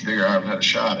first deer I ever had a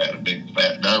shot at, a big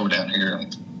fat doe down here.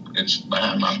 And it's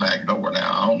behind my back door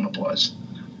now. I own the place.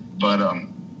 But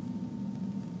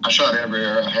I shot every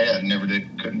arrow I had and never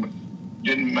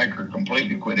didn't make her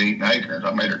completely quit eating acorns.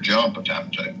 I made her jump a time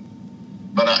or two.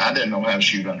 But I didn't know how to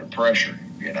shoot under pressure,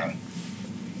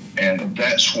 And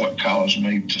that's what caused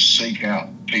me to seek out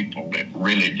people that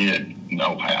really did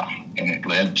know how. And it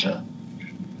led to,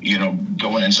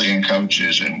 going and seeing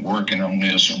coaches and working on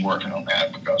this and working on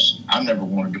that, because I never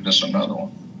wanted to miss another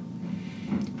one.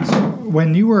 So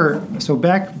when you were,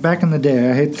 back in the day,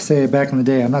 I hate to say it, back in the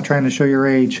day, I'm not trying to show your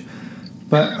age,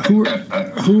 but who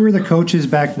were the coaches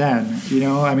back then?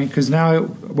 Because now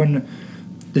when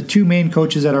the two main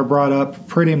coaches that are brought up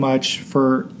pretty much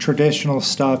for traditional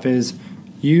stuff is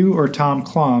you or Tom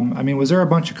Klum. I mean, was there a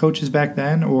bunch of coaches back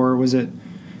then, or was it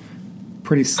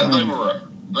pretty slim?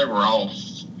 They were all,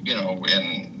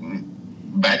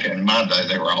 back in my day,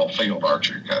 they were all field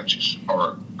archery coaches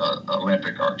or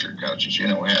Olympic archery coaches. We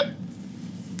had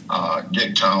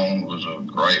Dick Tone was a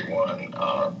great one.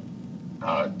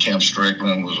 Tim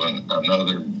Strickland was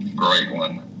another great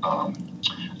one.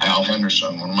 Al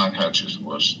Henderson, one of my coaches,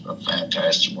 was a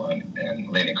fantastic one, and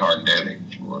Lenny Cardelli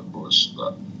was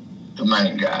the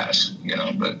main guys,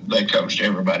 but they coached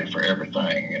everybody for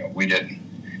everything. We didn't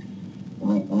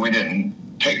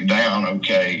pick down,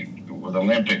 okay, with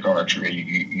Olympic archery,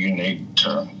 you need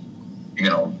to,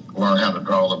 learn how to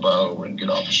draw the bow and get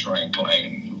off the string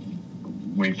clean.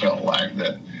 We felt like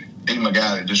that even a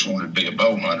guy that just wanted to be a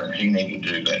bow hunter, he needed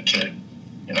to do that too,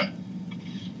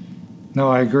 No,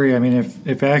 I agree. I mean,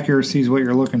 if accuracy is what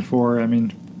you're looking for,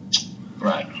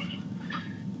 Right.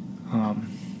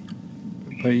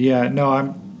 But yeah, no,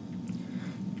 I'm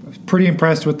pretty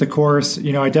impressed with the course.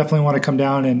 I definitely want to come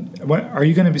down and. Are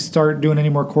you going to start doing any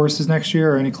more courses next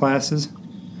year or any classes?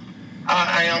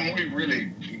 I am. We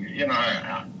really,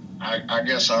 I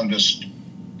guess I'm just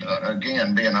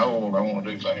again being old. I want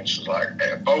to do things like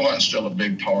bow hunting's still a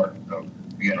big part of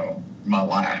my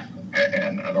life,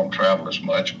 and I don't travel as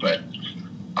much, but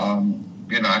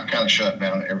I kind of shut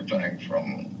down everything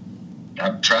from.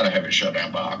 I try to have it shut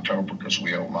down by October because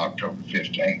we open October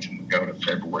 15th and we go to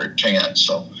February 10th.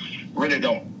 So really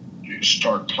don't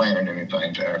start planning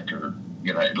anything to after,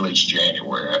 at least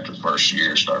January, after the first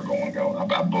year, start going.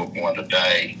 I booked one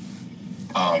today.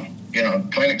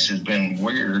 Clinics has been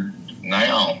weird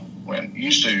now. When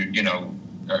used to,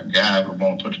 a guy would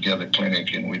want to put together a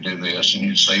clinic and we do this, and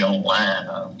you'd see online,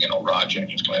 Rod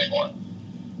Jenkins clinic one.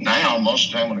 Now, most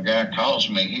of the time when a guy calls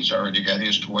me, he's already got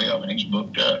his 12 and he's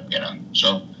booked up,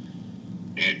 So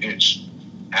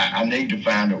I need to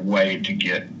find a way to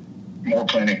get more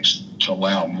clinics to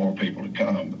allow more people to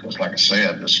come because, like I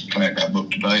said, this clinic I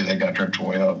booked today, they got their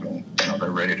 12 and they're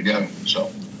ready to go.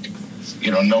 So,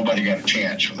 nobody got a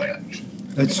chance for that.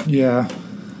 Yeah.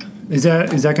 Is that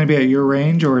going to be at your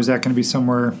range or is that going to be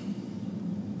somewhere?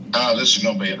 This is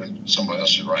going to be at somebody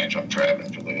else's range. I'm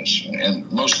traveling for this, and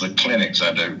most of the clinics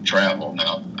I do travel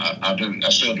now. I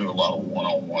still do a lot of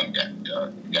one-on-one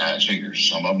guys here.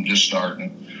 Some of them just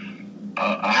starting.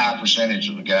 A high percentage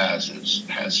of the guys has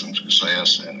had some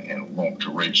success and want to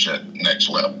reach that next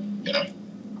level.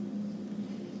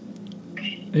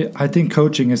 I think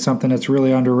coaching is something that's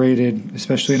really underrated,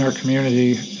 especially in our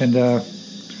community, and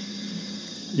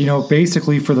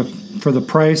basically for the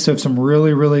price of some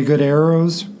really, really good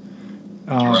arrows.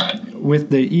 Right. With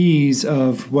the ease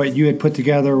of what you had put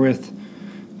together with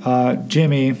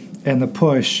Jimmy and the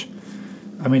push,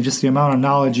 just the amount of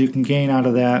knowledge you can gain out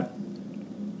of that.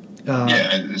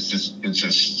 It's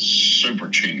just super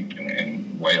cheap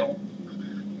and well.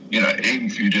 Even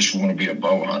if you just want to be a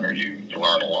bow hunter, you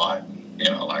learn a lot.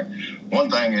 Like one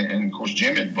thing, and of course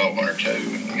Jimmy's a bow hunter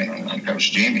too, and I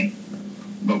coach Jimmy.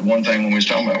 But one thing when we was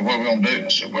talking about what we're going to do, I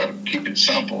said, well, keep it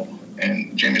simple.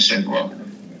 And Jimmy said, well,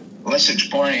 let's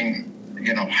explain,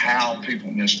 how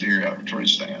people miss deer out of a tree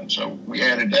stand. So we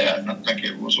added that, and I think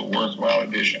it was a worthwhile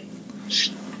addition.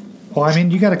 Well,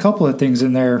 you got a couple of things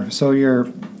in there. So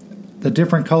the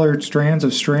different colored strands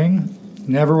of string,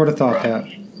 never would have thought that.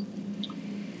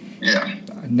 Yeah.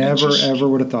 I never, ever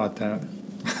would have thought that.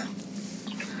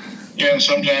 Yeah, and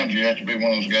sometimes you have to be one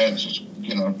of those guys that's,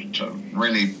 to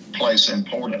really place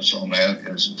importance on that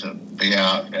is to be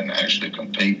out and actually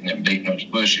competing and beating those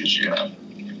bushes,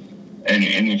 And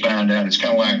you find out it's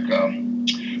kind of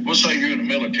like, we'll say you're in the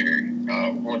military.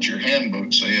 What your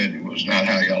handbook said was not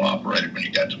how y'all operated when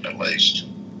you got to the Middle East,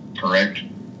 correct?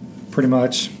 Pretty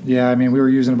much. Yeah, we were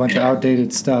using a bunch of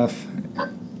outdated stuff.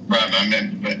 Right,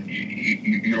 but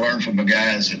you learn from the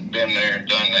guys that been there and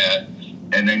done that,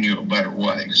 and then you're a better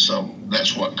way. So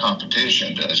that's what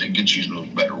competition does. It gets you to those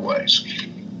better ways.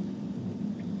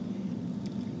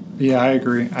 Yeah, I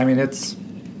agree. I'm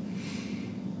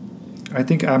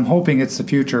hoping it's the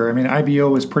future. IBO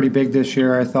was pretty big this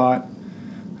year, I thought.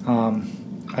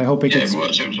 I hope it gets... It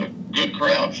was. It was a good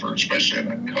crowd for, especially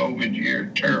in a COVID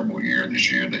year, terrible year.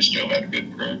 This year, they still had a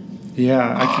good crowd.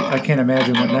 Yeah, I can't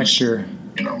imagine what next year.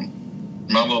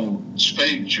 My little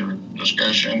speech or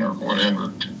discussion or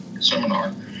whatever,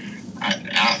 seminar,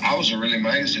 I was really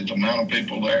amazed at the amount of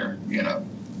people there,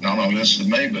 not only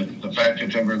listening to me, but the fact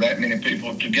that there were that many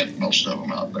people to get most of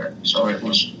them out there. So it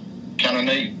was kind of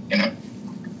neat,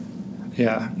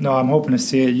 Yeah, no, I'm hoping to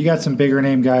see it. You got some bigger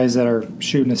name guys that are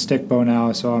shooting a stick bow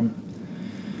now, so I'm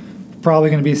probably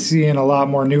going to be seeing a lot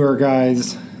more newer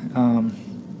guys.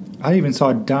 I even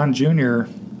saw Don Jr.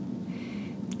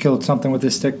 killed something with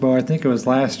his stick bow. I think it was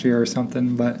last year or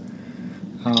something, but...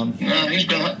 No, he's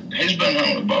been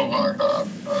hunting a bow hunter,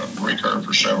 recurve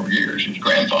for several years. His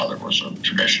grandfather was a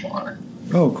traditional hunter.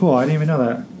 Oh, cool! I didn't even know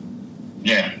that.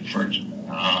 Yeah,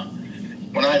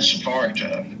 when I had safari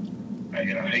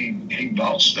he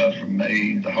bought stuff from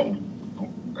me.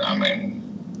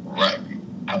 Right.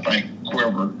 I think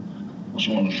Quiver was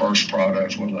one of the first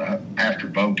products after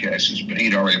bow cases, but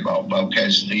he'd already bought bow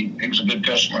cases. He was a good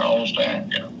customer all the time,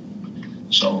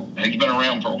 So he's been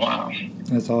around for a while.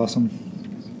 That's awesome.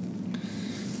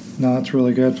 No, that's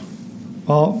really good.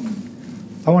 Well,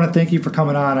 I want to thank you for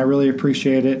coming on. I really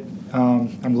appreciate it.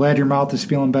 I'm glad your mouth is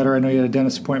feeling better. I know you had a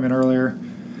dentist appointment earlier.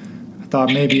 I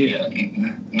thought maybe... Yeah,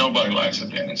 nobody likes a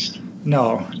dentist.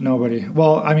 No, nobody.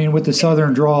 Well, I mean, with the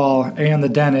southern drawl and the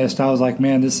dentist, I was like,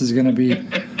 man, this is going to be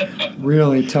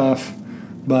really tough.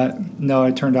 But no,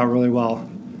 it turned out really well.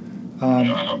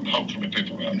 Hopefully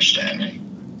people will understand me.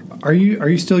 Are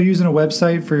you still using a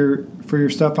website for your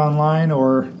stuff online,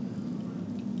 or?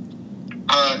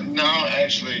 No,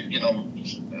 actually,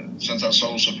 since I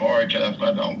sold Safari Tough,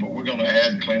 I don't. But we're going to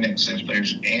add clinics if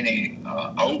there's any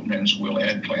openings. We'll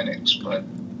add clinics, but.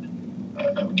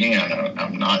 Again,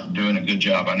 I'm not doing a good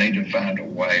job. I need to find a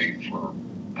way for,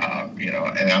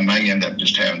 and I may end up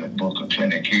just having to book a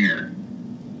clinic here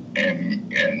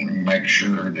and make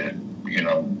sure that,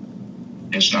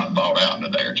 it's not bought out into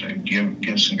there to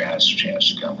give some guys a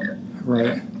chance to come here.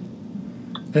 Right.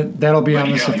 That'll be on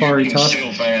the Safari Tough. You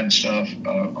can still find stuff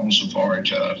on Safari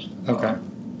Tough. Okay.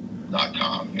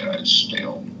 .com. It's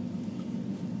still.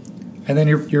 And then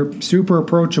you're super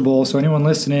approachable, so anyone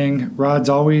listening, Rod's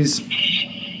always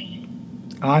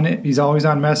on it. He's always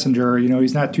on Messenger.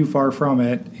 He's not too far from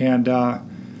it. And,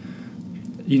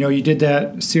 you did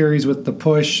that series with The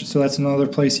Push, so that's another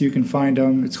place you can find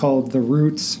him. It's called The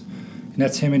Roots, and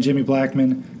that's him and Jimmy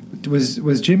Blackman.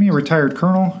 Was Jimmy a retired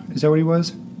colonel? Is that what he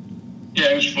was? Yeah,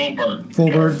 he was full bird.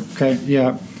 Full bird? Okay,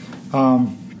 yeah.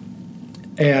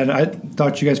 And I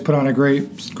thought you guys put on a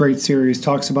great series.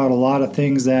 Talks about a lot of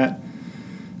things that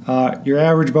your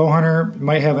average bow hunter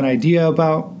might have an idea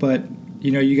about, but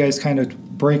you guys kind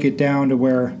of break it down to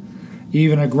where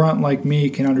even a grunt like me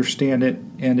can understand it,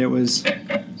 and it was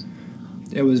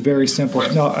very simple.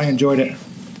 No, I enjoyed it.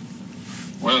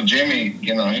 Well, Jimmy,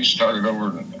 he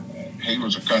started he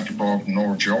was a country boy from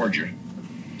North Georgia,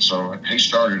 so he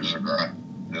started as a grunt.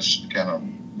 Just kind of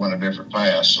went a different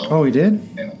path. So. Oh, he did?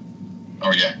 Yeah.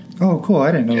 Oh, yeah. Oh, cool.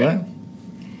 I didn't know that.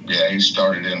 Yeah, he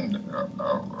started in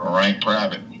a rank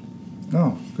private.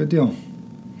 Oh, good deal.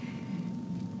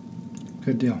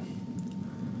 Good deal.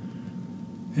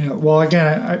 Yeah, well,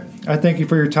 again, I thank you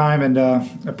for your time and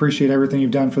appreciate everything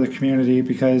you've done for the community,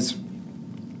 because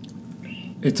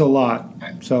it's a lot.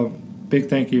 So, big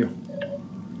thank you.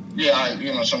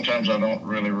 Yeah, sometimes I don't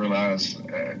really realize,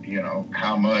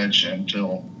 how much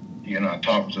until, I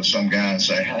talk to some guy and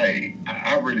say, hey,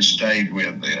 I really stayed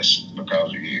with this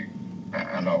because of you.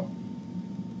 I know.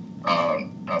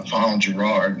 Fawn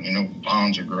Gerard,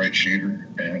 Fawn's a great shooter,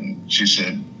 and she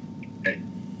said, hey,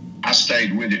 I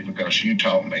stayed with it because you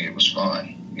taught me it was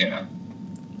fun,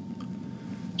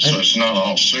 So it's not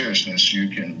all seriousness. You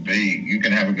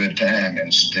can have a good time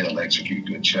and still execute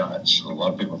good shots. A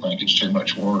lot of people think it's too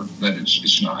much work, but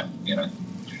it's not,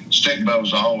 Stick bow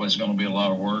is always going to be a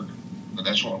lot of work, but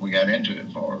that's what we got into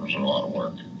it for. It was a lot of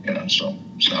work, so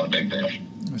it's not a big deal.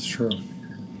 That's true.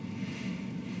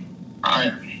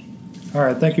 All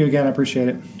right. Thank you again. I appreciate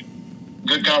it.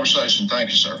 Good conversation. Thank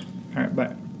you, sir. All right.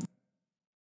 Bye.